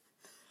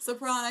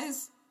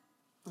 surprise.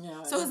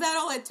 Yeah. So is that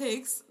all it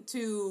takes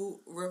to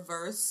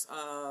reverse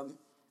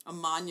a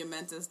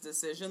monumentous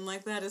decision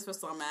like that? Is for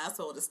some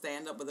asshole to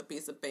stand up with a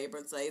piece of paper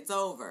and say, it's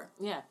over.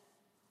 Yeah.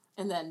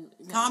 And then...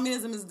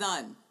 Communism is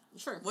done.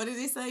 Sure. What did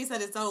he say? He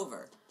said, it's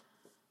over.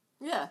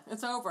 Yeah,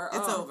 it's over.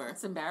 It's over.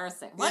 It's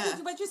embarrassing. Yeah.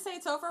 What'd you say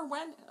it's over?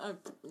 When?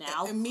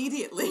 Now?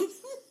 Immediately.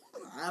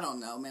 I don't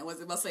know, man.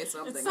 It must say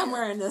something. It's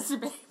somewhere in this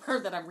paper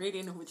that I'm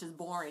reading, which is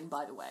boring,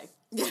 by the way.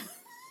 Yeah.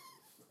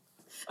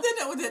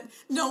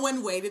 No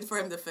one waited for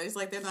him to finish.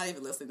 Like, they're not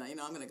even listening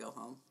now. I'm going to go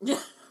home. Yeah.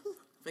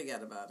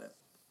 Forget about it.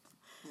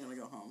 I'm going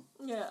to go home.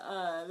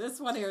 Yeah, this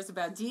one here is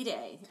about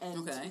D-Day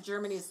and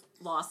Germany's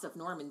loss of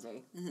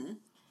Normandy. Mm-hmm.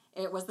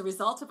 It was the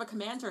result of a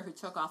commander who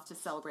took off to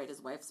celebrate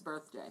his wife's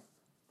birthday.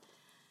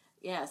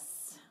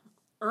 Yes.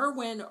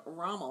 Erwin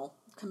Rommel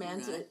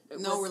commanded...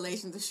 Okay. No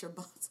relation to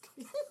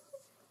Shibowski.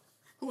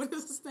 What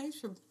is his name?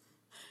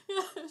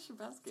 Yeah,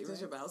 Shibowski, right?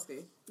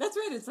 Shibowski. That's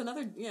right, it's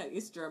another,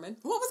 East German.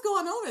 What was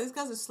going on there? These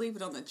guys are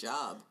sleeping on the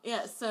job.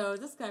 Yeah, so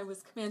this guy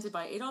was commanded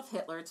by Adolf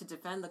Hitler to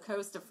defend the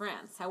coast of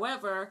France.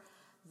 However,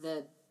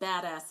 the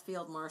badass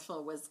field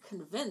marshal was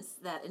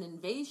convinced that an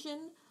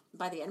invasion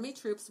by the enemy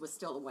troops was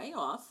still a way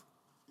off,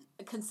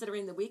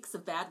 considering the weeks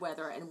of bad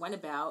weather and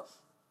went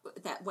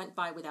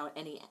by without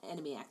any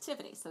enemy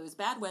activity. So it was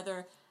bad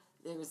weather.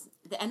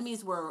 The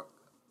enemies were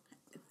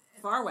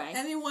far away.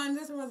 Anyone,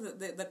 this was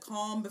the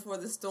calm before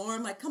the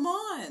storm. Like, come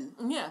on.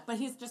 Yeah, but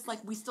he's just like,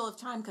 we still have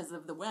time because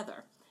of the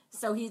weather.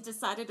 So he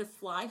decided to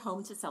fly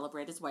home to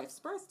celebrate his wife's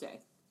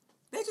birthday.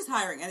 They're just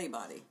hiring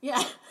anybody.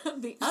 Yeah.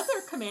 The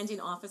other commanding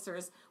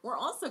officers were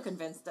also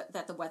convinced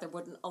that the weather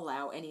wouldn't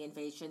allow any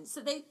invasion. So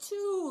they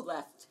too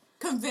left.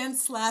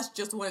 Convinced /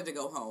 just wanted to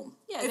go home.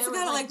 Yeah, it's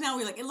kind of like now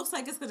it looks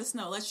like it's going to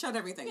snow. Let's shut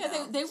everything down.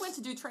 Yeah, they went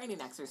to do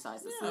training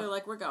exercises. Yeah. So they're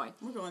like, we're going.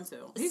 We're going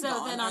to. He's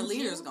gone. Then our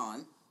leader's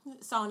gone.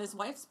 So on his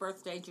wife's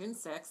birthday, June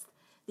 6th,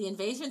 the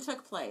invasion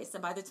took place.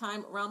 And by the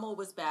time Rommel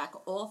was back,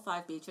 all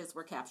 5 beaches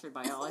were captured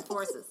by Allied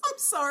forces. I'm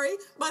sorry.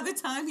 By the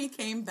time he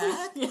came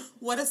back,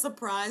 what a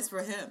surprise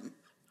for him.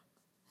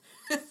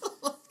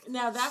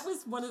 Now, that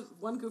was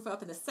one goof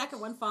up, and the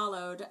second one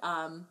followed.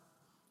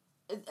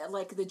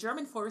 Like, the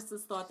German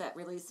forces thought that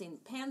releasing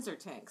Panzer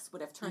tanks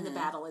would have turned the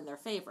battle in their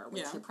favor,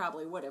 which it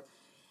probably would have.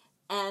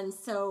 And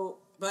so...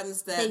 But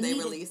instead, they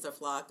released a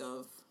flock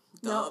of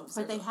doves.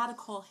 No, but they had to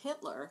call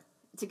Hitler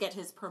to get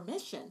his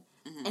permission,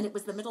 and it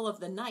was the middle of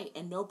the night,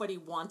 and nobody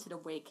wanted to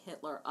wake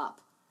Hitler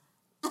up.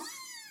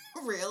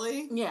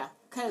 Really? Yeah,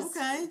 because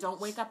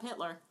don't wake up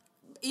Hitler.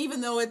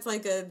 Even though it's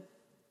like a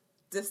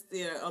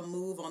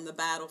move on the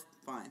battle,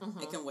 fine.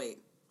 It can wait.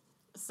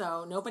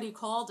 So nobody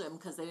called him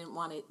because they didn't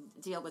want to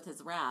deal with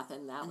his wrath,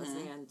 and that was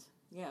the end.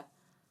 Yeah.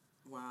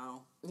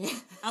 Wow. Yeah.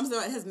 I'm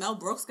sorry, has Mel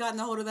Brooks gotten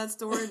a hold of that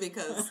story?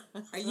 Because,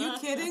 are you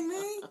kidding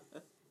me?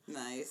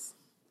 Nice.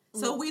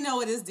 So we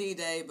know it is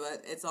D-Day,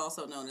 but it's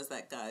also known as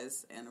that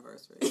guy's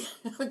anniversary.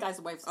 The guy's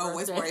wife's birthday. Oh,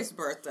 his wife's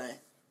birthday.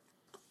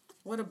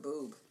 What a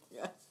boob.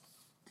 Yeah.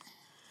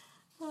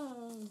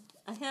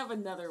 I have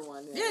another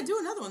one. Yeah, do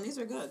another one. These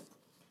are good.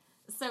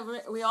 So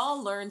we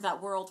all learned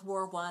that World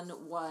War I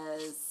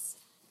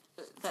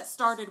that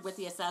started with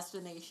the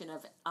assassination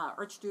of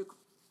Archduke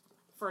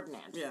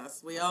Ferdinand.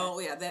 Yes,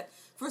 that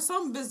for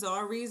some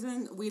bizarre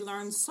reason we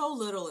learned so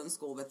little in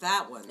school, but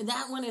that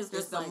one is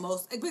just the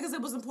most, because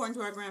it was important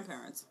to our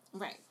grandparents.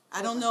 Right.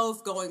 I don't know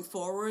if going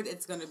forward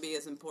it's going to be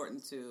as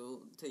important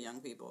to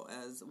young people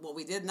as what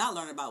we did not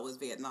learn about was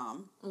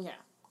Vietnam. Yeah.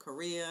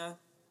 Korea,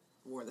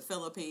 War of the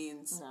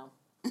Philippines. No.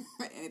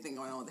 Anything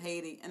going on with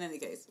Haiti. In any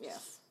case.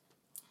 Yes.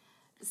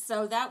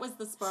 So that was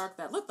the spark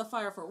that lit the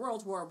fire for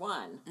World War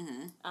I.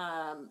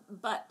 Mm-hmm.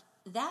 But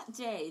that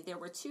day, there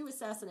were 2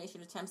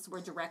 assassination attempts were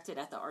directed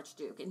at the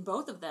Archduke. In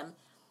both of them,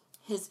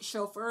 his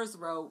chauffeur's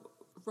role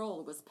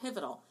was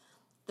pivotal.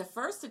 The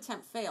first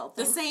attempt failed.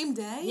 The same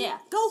day? Yeah.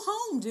 Go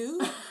home,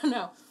 dude.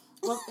 No.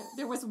 Well,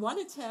 there was one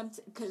attempt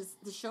because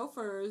the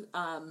chauffeur,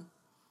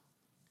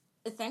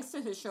 thanks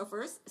to his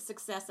chauffeur's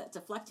success at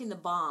deflecting the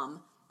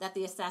bomb that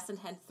the assassin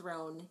had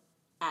thrown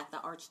at the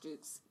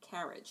Archduke's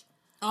carriage.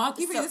 Oh,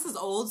 this is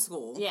old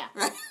school. Yeah.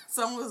 Right?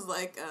 Someone was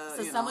like,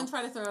 someone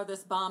tried to throw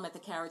this bomb at the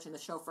carriage and the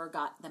chauffeur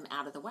got them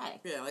out of the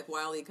way. Yeah, like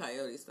Wile E.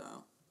 Coyote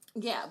style.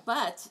 Yeah,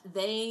 but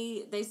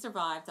they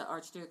survived, the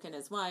Archduke and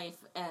his wife,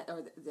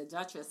 or the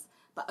Duchess,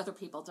 but other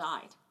people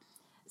died.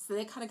 So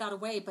they kind of got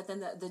away, but then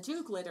the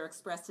Duke later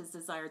expressed his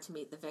desire to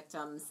meet the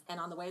victims, and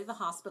on the way to the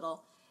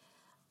hospital,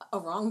 a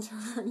wrong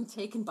turn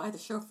taken by the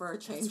chauffeur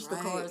changed the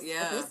course of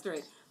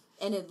history.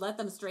 And it led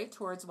them straight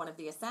towards one of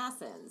the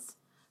assassins,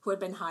 who had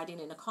been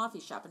hiding in a coffee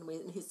shop. And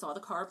when he saw the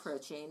car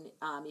approaching,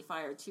 he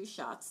fired 2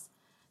 shots.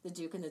 The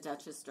Duke and the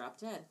Duchess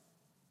dropped dead.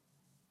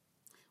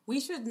 We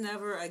should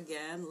never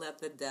again let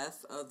the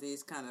death of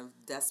these kind of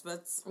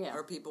despots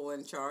or people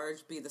in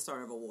charge be the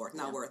start of a war.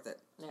 Not worth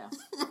it. Yeah.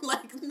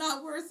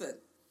 Not worth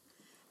it.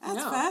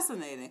 That's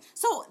fascinating.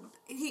 So,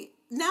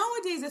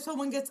 nowadays, if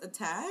someone gets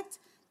attacked,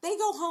 they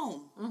go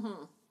home.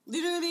 Mm-hmm.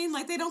 You know what I mean?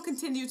 Like, they don't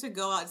continue to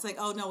go out. It's like,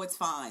 oh, no, it's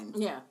fine.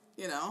 Yeah.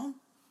 You know?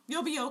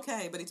 You'll be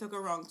okay, but he took a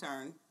wrong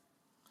turn.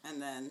 And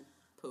then,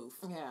 poof.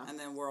 Yeah. And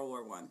then World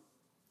War I.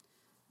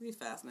 It'd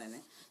be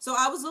fascinating. So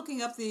I was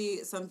looking up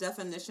some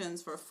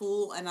definitions for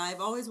fool, and I've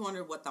always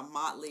wondered what the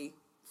motley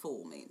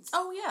fool means.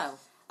 Oh, yeah.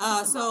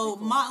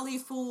 Motley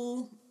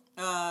fool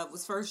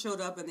was first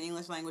showed up in the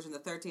English language in the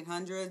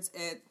 1300s.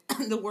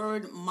 The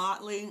word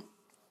motley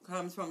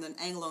comes from the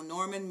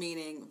Anglo-Norman,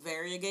 meaning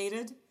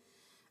variegated,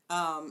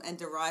 and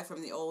derived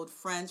from the Old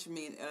French,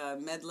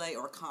 medley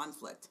or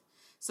conflict.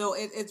 So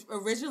it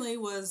originally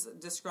was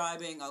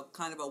describing a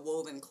kind of a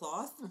woven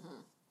cloth.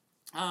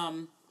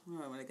 Mm-hmm.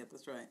 I want to get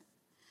this right.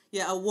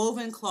 Yeah, a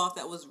woven cloth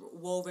that was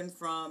woven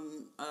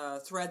from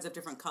threads of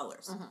different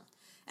colors. Mm-hmm.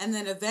 And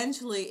then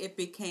eventually it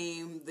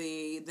became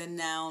the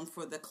noun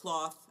for the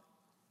cloth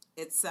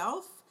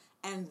itself,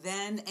 and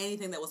then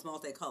anything that was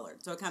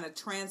multicolored. So it kind of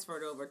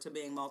transferred over to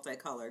being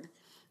multicolored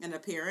in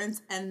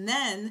appearance, and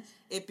then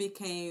it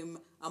became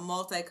a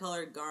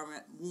multicolored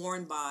garment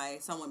worn by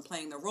someone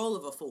playing the role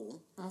of a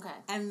fool. Okay.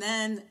 And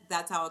then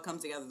that's how it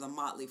comes together, the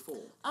motley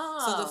fool.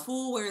 Oh. So the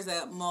fool wears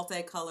a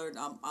multicolored,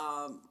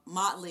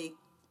 motley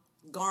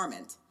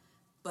garment,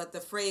 but the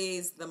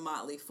phrase, the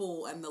motley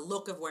fool, and the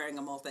look of wearing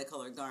a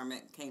multicolored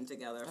garment came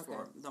together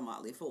for the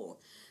motley fool.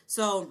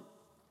 So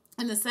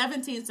in the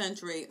 17th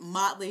century,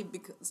 motley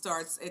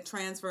it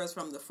transfers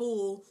from the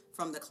fool,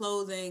 from the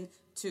clothing,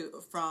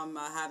 from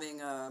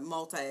having a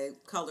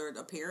multicolored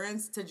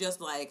appearance to just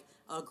like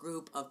a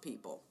group of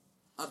people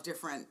of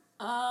different,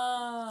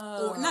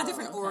 not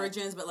different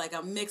origins, but like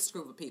a mixed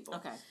group of people.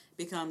 Okay.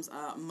 Becomes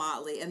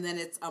motley, and then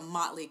it's a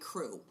motley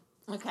crew.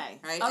 Okay.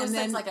 Right? Oh, and so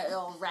then, it's like a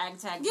little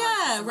ragtag.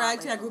 Yeah,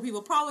 ragtag group of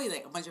people. Probably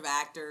like a bunch of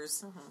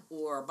actors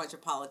or a bunch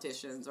of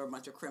politicians or a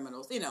bunch of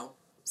criminals,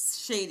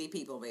 shady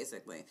people,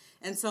 basically.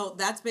 And so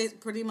that's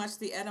pretty much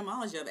the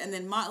etymology of it. And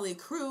then Motley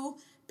Crue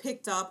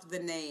picked up the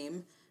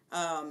name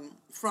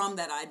from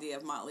that idea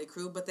of Motley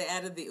Crue, but they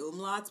added the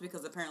umlauts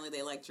because apparently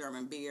they like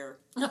German beer.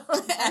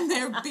 And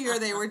their beer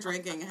they were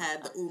drinking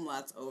had the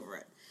umlauts over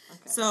it.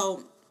 Okay.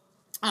 So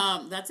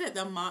that's it,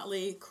 the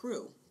Motley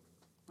Crue.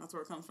 That's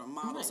where it comes from,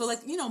 model. Nice.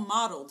 So,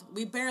 modeled.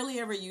 We barely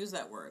ever use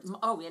that word.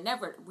 Oh,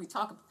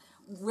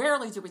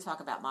 rarely do we talk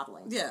about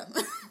modeling. Yeah.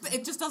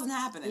 It just doesn't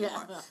happen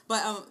anymore. Yeah.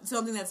 But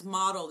something that's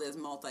modeled is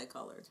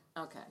multicolored.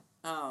 Okay.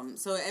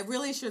 So it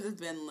really should have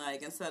been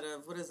instead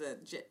of, what is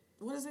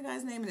the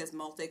guy's name in his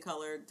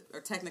multicolored or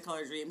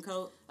Technicolor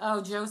Dreamcoat?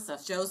 Oh,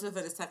 Joseph. Joseph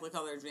and his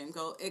Technicolor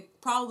Dreamcoat. It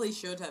probably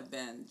should have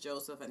been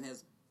Joseph and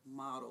his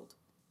modeled.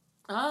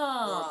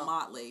 Oh. Or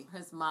Motley.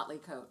 His Motley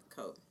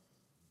coat.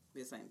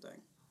 Be the same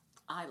thing.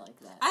 I like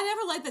that. I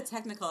never liked the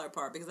Technicolor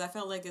part because I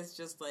felt like it's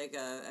just like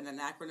an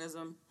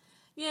anachronism.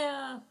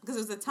 Yeah. Because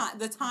it was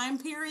the time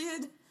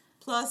period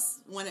plus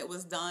when it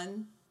was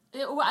done.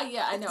 Yeah,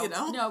 I know. You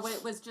know? No, but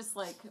it was just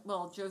like,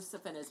 well,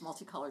 Joseph and his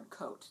multicolored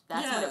coat.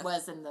 That's what it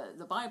was in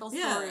the Bible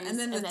stories. Yeah, and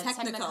then the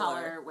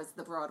Technicolor was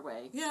the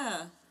Broadway.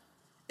 Yeah.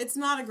 It's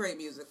not a great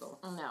musical.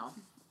 No.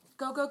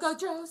 Go, go, go,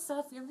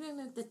 Joseph, you're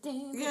in the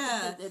thing.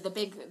 Yeah. The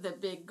big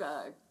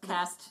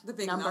cast The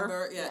big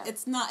number. Yeah.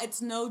 It's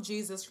no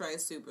Jesus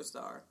Christ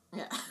Superstar.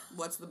 Yeah.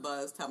 What's the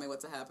buzz? Tell me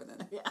what's happening.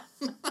 Yeah.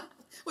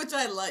 Which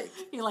I like.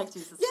 You like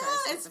Jesus Christ.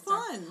 Yeah, it's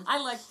Superstar. fun.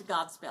 I like the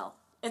Godspell.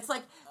 It's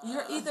like,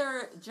 you're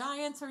either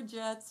Giants or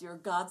Jets, you're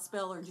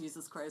Godspell or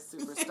Jesus Christ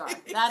Superstar.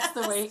 That's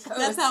the way it goes.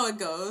 That's how it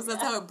goes.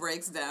 That's how it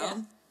breaks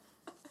down.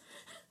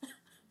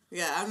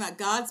 Yeah, I'm not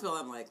Godspell.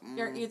 I'm like,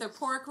 You're either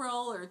pork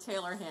roll or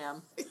Taylor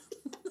ham.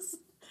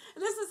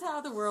 This is how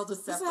the world is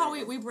separated. This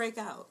is how we break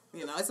out.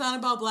 You know, it's not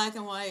about black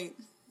and white.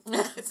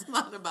 It's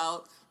not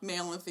about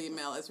male and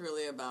female. It's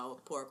really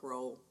about pork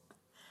roll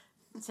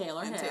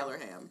Taylor and ham. Taylor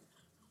ham.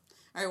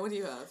 All right, what do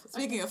you have?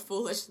 Speaking of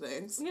foolish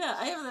things. Yeah,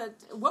 I have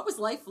what was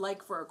life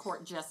like for a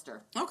court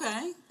jester? Okay.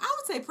 I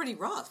would say pretty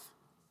rough.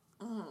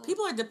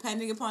 People are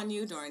depending upon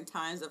you during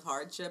times of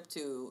hardship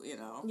to, get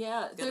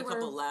a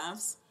couple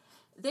laughs.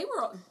 They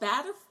were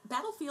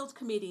battlefield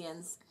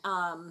comedians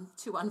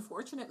to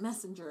unfortunate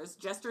messengers.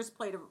 Jesters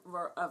played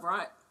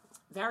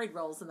varied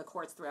roles in the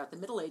courts throughout the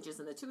Middle Ages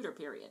and the Tudor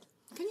period.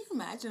 Can you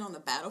imagine on the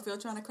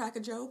battlefield trying to crack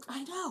a joke?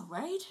 I know,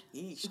 right?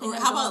 Yeesh. Or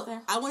how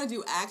about, I want to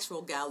do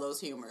actual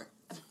gallows humor.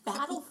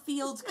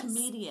 Battlefield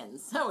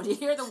comedians. So, do you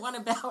hear the one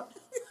about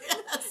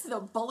the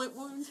bullet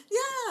wound?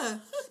 Yeah.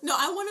 No,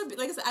 I want to be,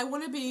 like I said, I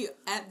want to be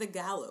at the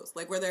gallows,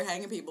 like where they're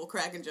hanging people,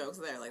 cracking jokes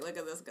there. Like, look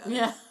at this guy.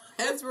 Yeah.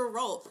 Heads were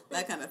rolled.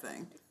 That kind of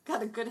thing.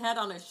 Got a good head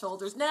on his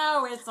shoulders.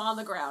 No, it's on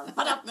the ground.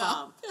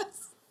 No.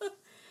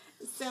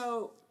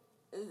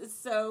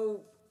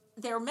 So,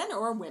 they're men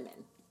or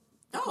women.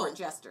 Court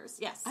jesters,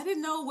 yes. I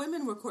didn't know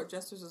women were court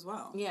jesters as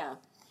well. Yeah.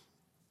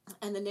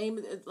 And the name,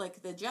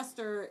 like, the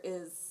jester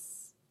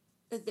is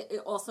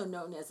also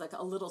known as, like,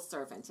 a little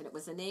servant. And it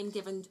was a name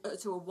given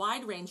to a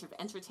wide range of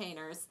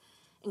entertainers,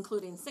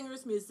 including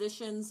singers,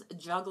 musicians,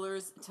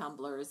 jugglers,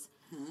 tumblers,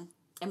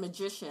 and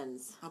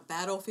magicians. A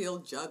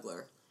battlefield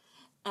juggler.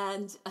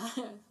 And,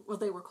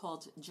 they were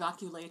called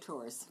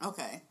joculators.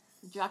 Okay.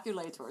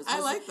 Joculators. I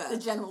like that. The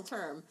general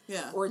term.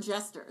 Yeah. Or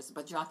jesters,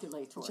 but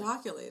joculators.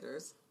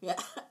 Joculators. Yeah.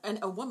 And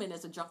a woman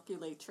is a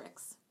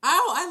joculatrix.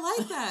 Oh, I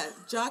like that.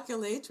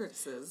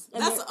 Joculatrixes.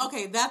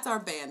 That's our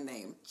band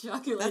name.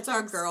 Joculatrix. That's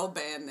our girl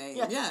band name.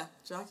 Yeah.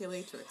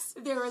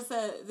 Joculatrix. There was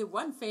the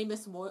one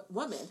famous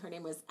woman. Her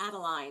name was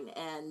Adeline,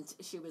 and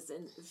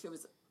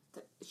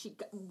she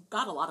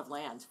got a lot of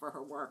land for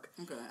her work.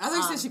 Okay. I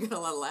think she said she got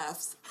a lot of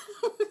laughs.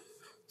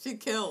 She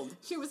killed.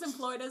 She was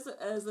employed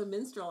as a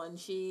minstrel, and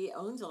she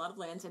owned a lot of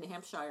land in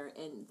Hampshire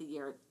in the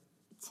year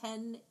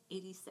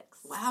 1086.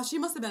 Wow, she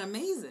must have been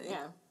amazing.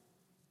 Yeah.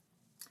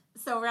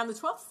 So around the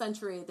 12th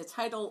century, the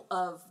title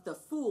of the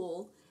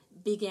fool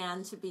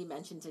began to be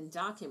mentioned in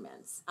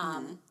documents.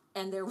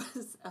 And there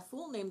was a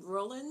fool named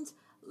Roland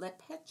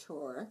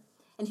Lepecheur,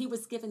 and he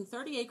was given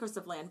 30 acres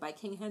of land by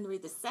King Henry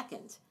II,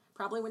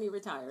 probably when he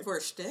retired. For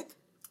a shtick?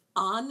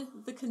 On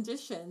the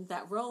condition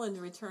that Roland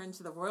returned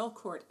to the royal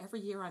court every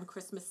year on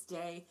Christmas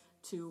Day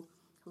to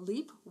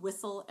leap,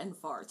 whistle, and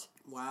fart.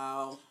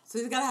 Wow. So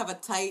he's got to have a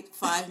tight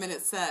 5-minute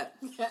set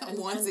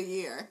once a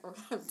year.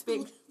 A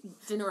big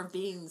dinner of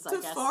beans, I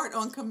guess. To fart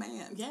on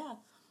command. Yeah.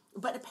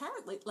 But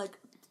apparently,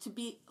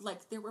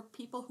 there were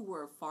people who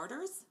were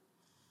farters,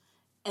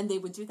 and they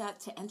would do that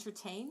to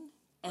entertain.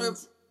 And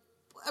is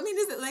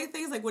it like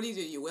things like, what do?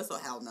 You whistle?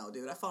 Hell no,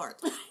 dude, I fart.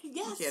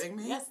 Yes. You kidding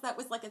me? Yes, that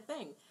was like a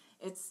thing.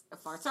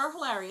 Farts are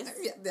hilarious.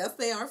 Yes,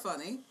 they are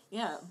funny.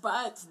 Yeah,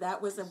 but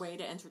that was a way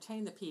to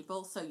entertain the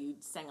people. So you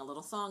sang a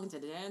little song,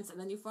 did a dance, and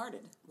then you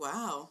farted.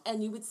 Wow.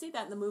 And you would see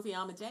that in the movie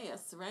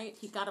Amadeus, right?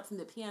 He got up from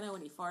the piano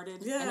and he farted.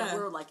 Yeah. And we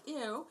were like,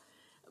 ew.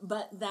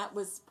 But that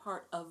was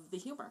part of the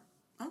humor.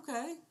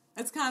 Okay.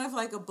 It's kind of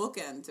like a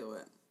bookend to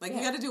it. Like,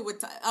 you got to do it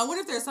with I wonder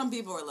if there's some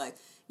people who are like,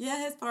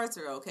 yeah, his parts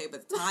are okay,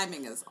 but the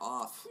timing is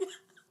off.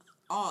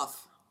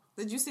 Off.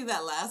 Did you see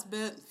that last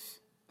bit?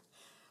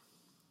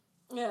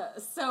 Yeah,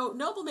 so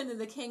noblemen and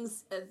the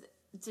kings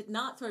did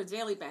not throw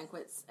daily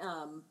banquets,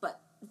 but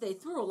they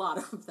threw a lot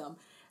of them.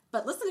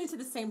 But listening to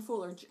the same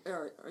fool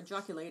or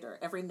joculator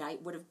every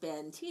night would have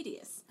been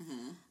tedious.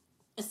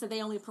 So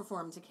they only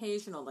performed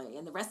occasionally,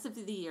 and the rest of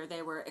the year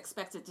they were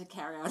expected to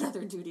carry out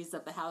other duties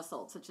of the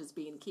household, such as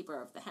being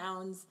keeper of the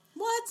hounds,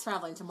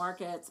 traveling to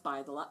markets,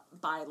 buy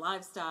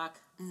livestock,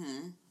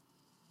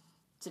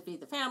 to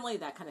feed the family,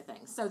 that kind of thing.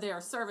 So they are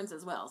servants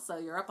as well. So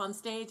you're up on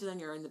stage, and then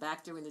you're in the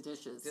back doing the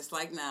dishes. Just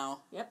like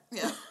now. Yep.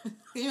 Yeah. Can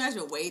you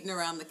imagine waiting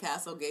around the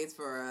castle gates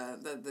for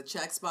the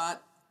check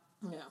spot?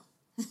 Yeah.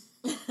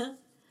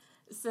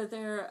 So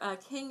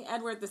King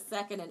Edward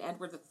II and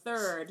Edward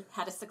III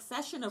had a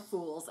succession of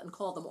fools and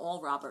called them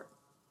all Robert.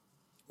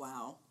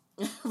 Wow.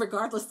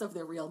 Regardless of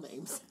their real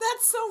names.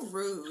 That's so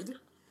rude.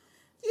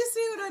 You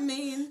see what I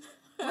mean?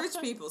 Rich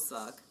people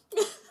suck.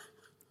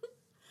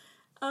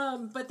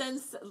 But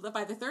then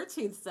by the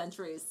 13th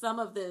century, some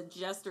of the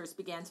jesters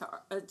began to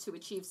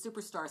achieve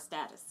superstar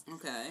status.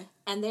 Okay.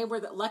 And they were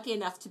lucky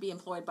enough to be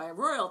employed by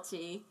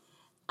royalty.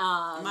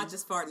 I'm not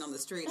just farting on the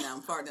street now,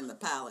 I'm farting in the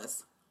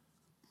palace.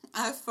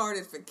 I've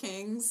farted for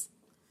kings,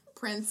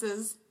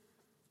 princes,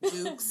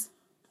 dukes.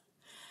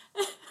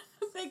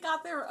 They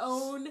got their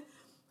own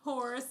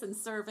horse and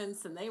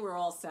servants, and they were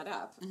all set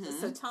up. Mm-hmm.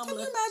 So Tom Can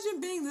you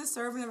imagine being the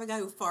servant of a guy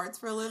who farts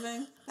for a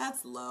living?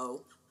 That's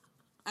low.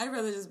 I'd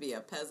rather just be a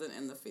peasant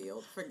in the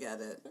field.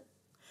 Forget it.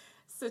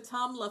 So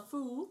Tom the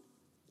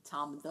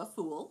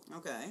Fool,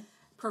 Okay.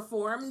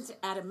 performed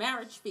at a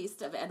marriage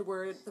feast of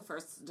Edward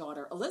I's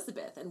daughter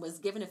Elizabeth, and was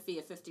given a fee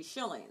of 50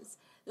 shillings.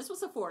 This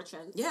was a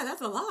fortune. Yeah,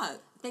 that's a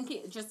lot. Think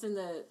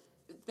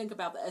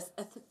about this.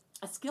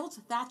 A skilled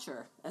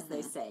thatcher, as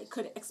they say,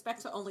 could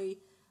expect to only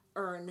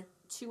earn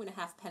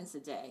 2.5 pence a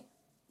day.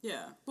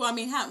 Yeah. Well, I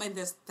mean,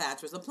 there's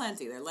thatchers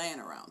aplenty. They're laying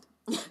around.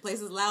 The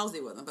place is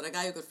lousy with them. But a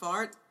guy who could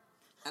fart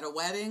at a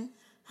wedding?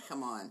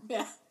 Come on.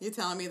 Yeah. You're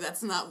telling me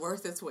that's not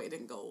worth its weight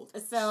in gold.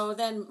 So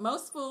then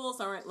most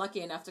fools aren't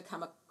lucky enough to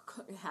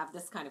have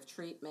this kind of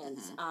treatment.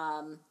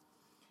 I'm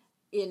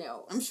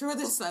sure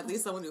there's at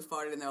least someone who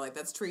farted and they're like,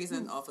 that's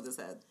treason, off with his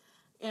head.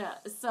 Yeah,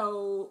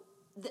 so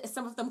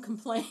some of them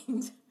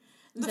complained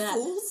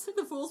fools?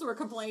 The fools were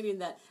complaining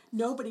that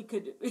nobody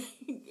could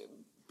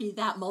be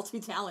that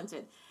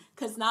multi-talented.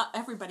 Because not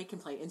everybody can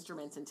play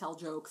instruments and tell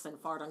jokes and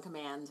fart on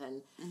command.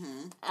 And,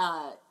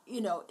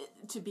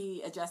 to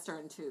be a jester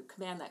and to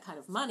command that kind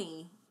of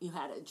money, you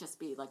had to just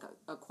be like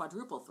a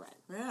quadruple threat.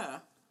 Yeah.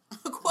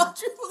 A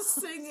quadruple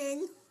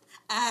singing,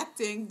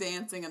 acting,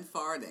 dancing, and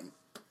farting.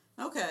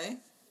 Okay.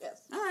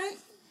 Yes. All right.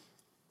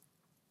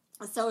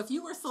 So if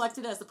you were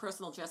selected as a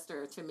personal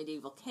jester to a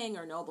medieval king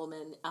or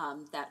nobleman,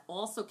 that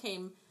also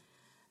came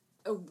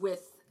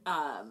with...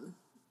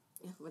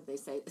 what they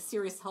say, a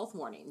serious health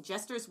warning.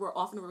 Jesters were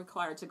often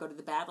required to go to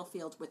the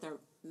battlefield with their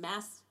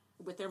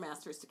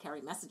masters to carry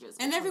messages.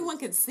 And everyone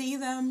could see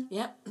them.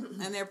 Yep.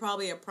 And they're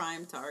probably a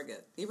prime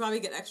target. You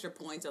probably get extra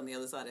points on the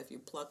other side if you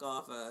pluck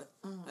off a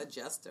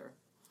jester.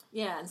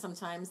 Yeah, and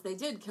sometimes they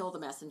did kill the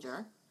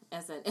messenger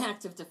as an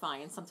act of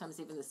defiance. Sometimes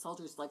even the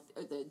soldiers,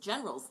 the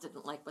generals,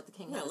 didn't like what the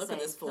king had to look say. At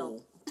this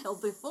fool.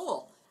 Killed the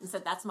fool and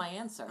said, "That's my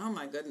answer." Oh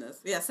my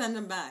goodness. Yeah, send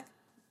him back.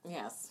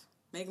 Yes.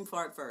 Make him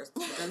fart first,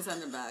 but then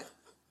send him back.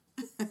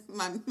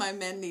 my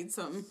men need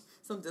some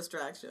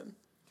distraction.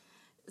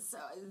 So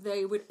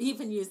they would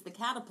even use the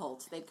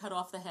catapult. They'd cut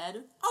off the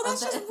head. Oh,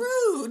 that's just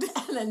rude.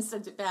 And then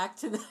send it back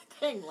to the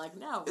king. Like,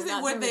 no, Is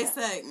it what they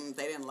say?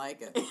 They didn't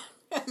like it.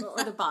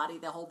 Or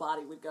the whole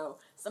body would go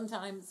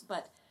sometimes.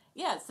 But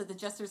yeah, so the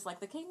jester's like,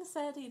 the king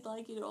said he'd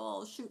like you to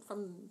all shoot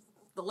from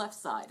the left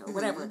side or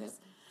whatever it is.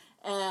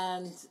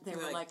 And they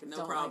were like, no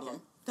don't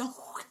problem.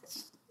 Like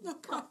it. No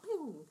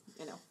problem.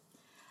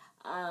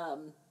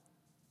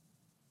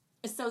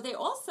 So they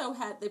also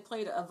they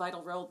played a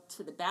vital role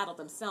to the battle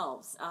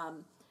themselves.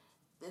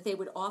 They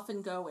would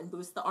often go and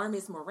boost the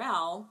army's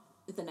morale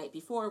the night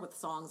before with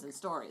songs and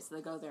stories. So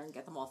they go there and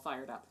get them all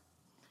fired up.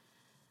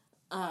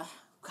 God.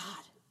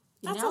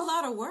 That's a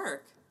lot of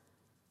work.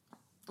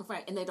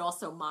 Right, and they'd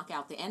also mock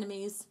out the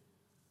enemies.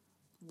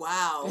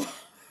 Wow.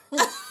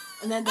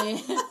 And then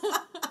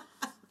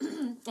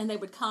they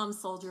would calm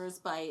soldiers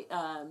by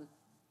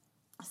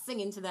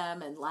singing to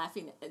them and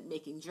laughing and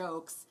making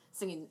jokes,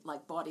 singing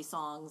like bawdy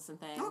songs and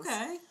things.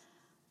 Okay.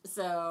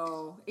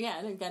 So, yeah,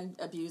 and again,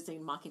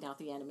 mocking out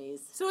the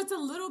enemies. So it's a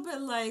little bit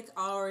like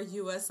our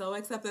USO,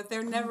 except that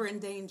they're never in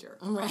danger.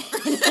 Right.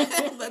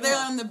 But they're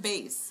on the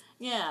base.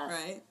 Yeah.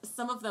 Right.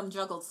 Some of them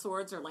juggled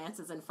swords or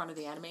lances in front of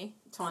the enemy,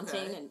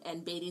 taunting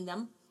and baiting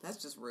them. That's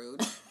just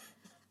rude.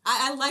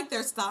 I like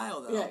their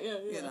style, though. Yeah.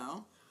 You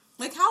know?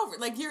 Like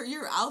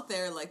you're out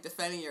there like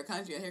defending your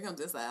country, and here comes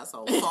this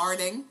asshole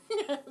farting,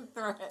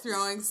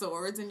 throwing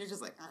swords, and you're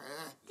just like,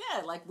 ugh.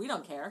 Yeah, like we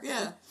don't care.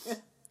 Yeah.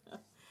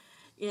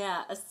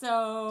 Yeah.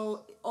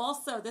 So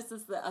also, this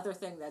is the other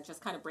thing that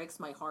just kind of breaks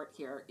my heart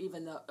here.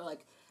 Even though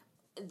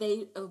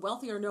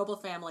wealthier noble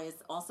families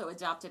also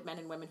adopted men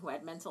and women who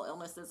had mental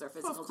illnesses or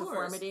physical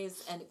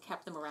deformities and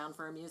kept them around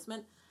for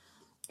amusement.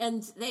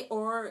 And they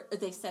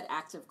said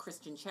active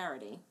Christian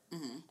charity,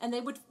 and they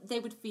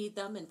would feed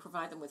them and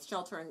provide them with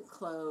shelter and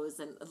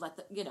clothes and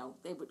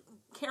they would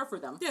care for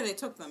them. Yeah, they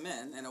took them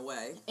in a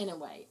way.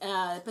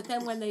 But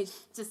then when they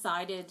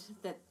decided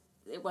that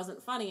it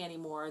wasn't funny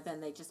anymore,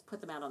 then they just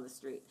put them out on the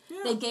street.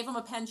 Yeah. They gave them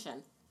a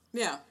pension.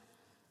 Yeah,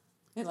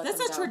 that's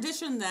a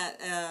tradition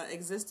that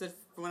existed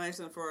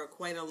for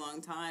quite a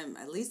long time,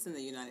 at least in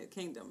the United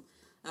Kingdom,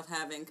 of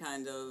having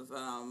kind of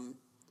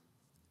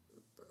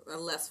a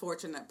less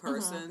fortunate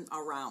person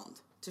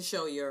around to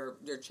show your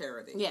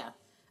charity. Yeah.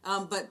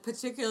 But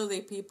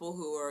particularly people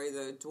who are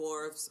either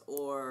dwarfs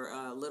or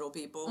little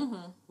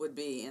people would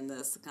be in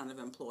this kind of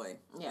employ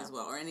as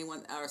well,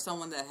 or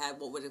someone that had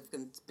what would have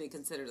been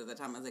considered at the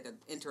time as like an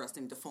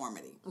interesting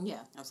deformity.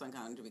 Yeah, of some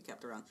kind to be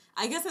kept around.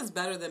 I guess it's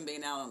better than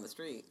being out on the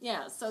street.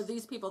 Yeah. So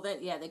these people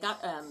they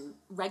got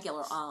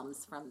regular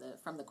alms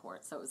from the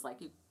court. So it was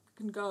like you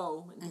can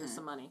go and here's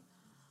some money.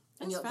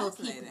 And That's they'll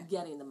fascinating. keep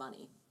getting the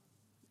money.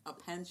 A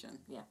pension.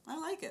 Yeah. I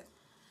like it.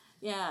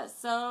 Yeah,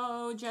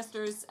 so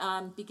jesters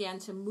began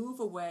to move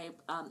away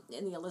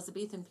in the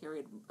Elizabethan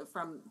period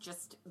from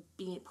just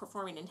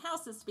performing in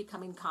houses to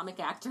becoming comic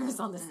actors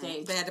on the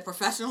stage. They had to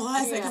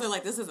professionalize it Yeah. because they're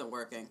like, this isn't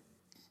working.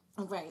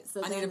 Right.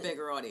 So I need a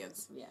bigger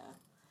audience. Yeah.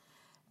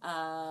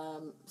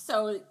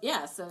 So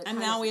And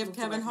now we have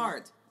Kevin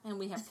Hart. And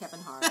we have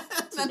Kevin Hart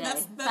today.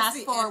 that's Fast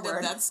the forward. end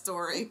of that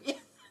story.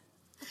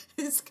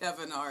 It's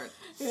Kevin Hart.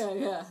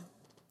 Yeah.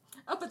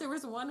 Oh, but there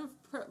was one of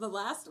the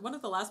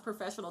last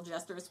professional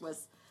jesters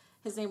was.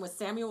 His name was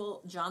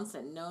Samuel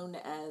Johnson, known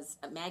as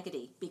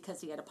Maggotty,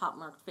 because he had a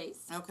pockmarked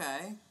face.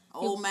 Okay.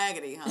 Old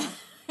Maggotty,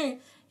 huh?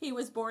 He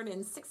was born in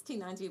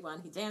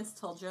 1691. He danced,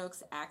 told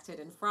jokes, acted,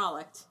 and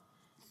frolicked.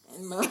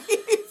 And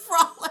He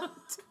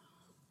frolicked.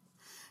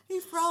 He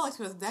frolicked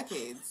for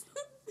decades.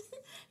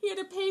 He had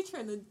a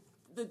patron,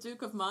 the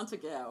Duke of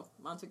Montague,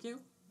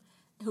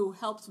 who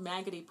helped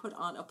Maggotty put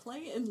on a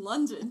play in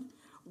London,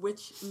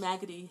 which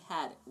Maggotty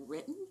had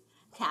written,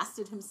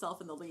 casted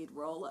himself in the lead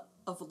role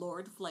of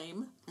Lord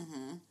Flame.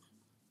 Mm-hmm.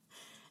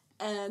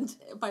 And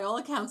by all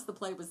accounts, the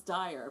play was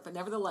dire, but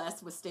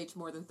nevertheless was staged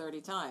more than 30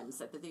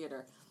 times at the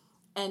theater.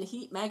 And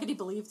Maggotty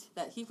believed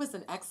that he was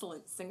an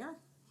excellent singer,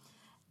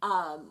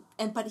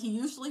 but he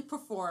usually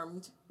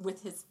performed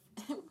with his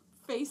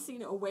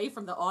facing away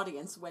from the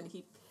audience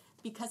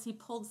because he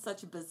pulled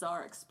such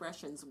bizarre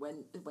expressions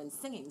when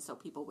singing, so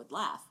people would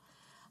laugh.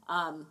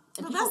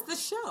 That's the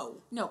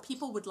show. No,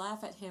 people would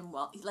laugh at him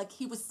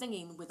he was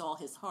singing with all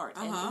his heart,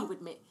 and he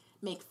would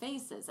make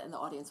faces, and the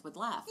audience would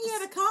laugh. He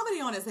had a comedy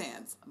on his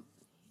hands.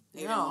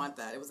 He didn't want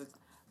that.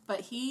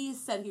 But he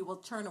said he will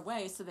turn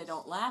away so they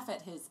don't laugh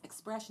at his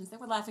expressions. They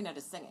were laughing at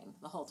his singing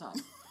the whole time.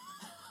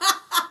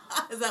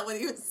 Is that what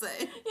he was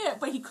saying? Yeah,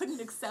 but he couldn't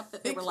accept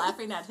that they were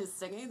laughing at his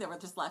singing. They were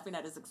just laughing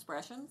at his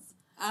expressions.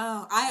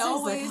 Oh, I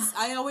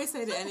always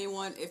say to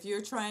anyone, if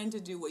you're trying to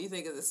do what you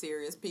think is a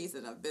serious piece,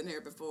 and I've been here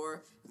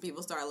before, and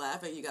people start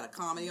laughing, you got a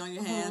comedy on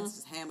your hands,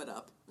 just ham it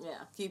up. Yeah.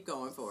 Keep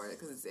going for it,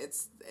 because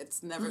it's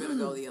never going to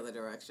go the other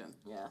direction.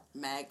 Yeah.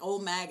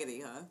 Old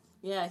Maggotty, huh?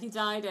 Yeah, he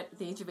died at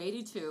the age of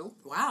 82.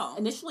 Wow.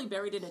 Initially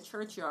buried in a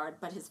churchyard,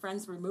 but his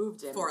friends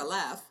removed him. For a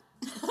laugh.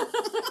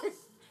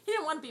 He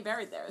didn't want to be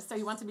buried there, so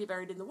he wanted to be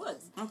buried in the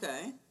woods.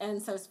 Okay.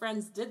 And so his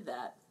friends did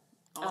that.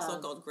 Also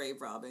called grave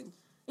robbing.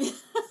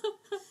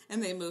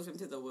 And they moved him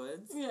to the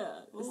woods. Yeah.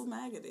 Old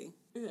Maggotty.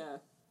 Yeah.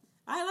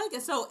 I like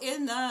it. So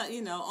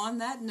on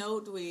that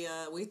note, we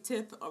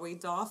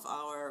doff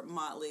our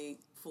Motley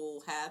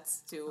Fool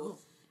hats to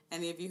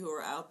any of you who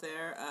are out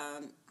there.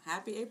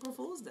 Happy April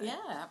Fool's Day.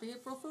 Yeah, happy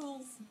April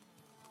Fools.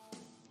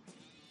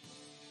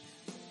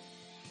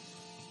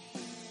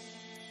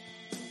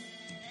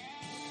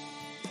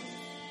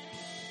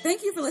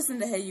 Thank you for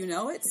listening to Hey You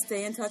Know It.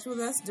 Stay in touch with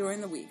us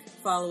during the week.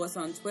 Follow us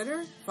on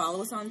Twitter.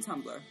 Follow us on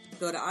Tumblr.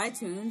 Go to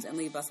iTunes and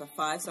leave us a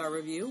 5-star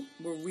review.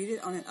 We'll read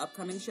it on an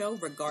upcoming show,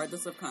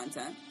 regardless of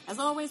content. As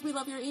always, we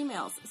love your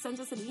emails.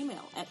 Send us an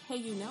email at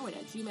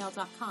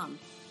heyyouknowit@gmail.com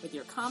with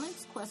your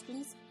comments,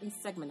 questions, and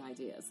segment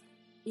ideas.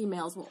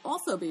 Emails will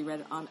also be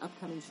read on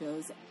upcoming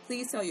shows.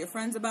 Please tell your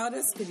friends about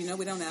us, because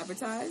we don't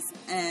advertise.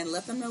 And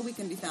let them know we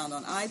can be found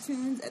on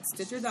iTunes, at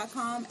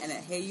Stitcher.com, and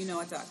at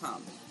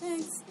heyyouknowit.com.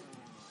 Thanks.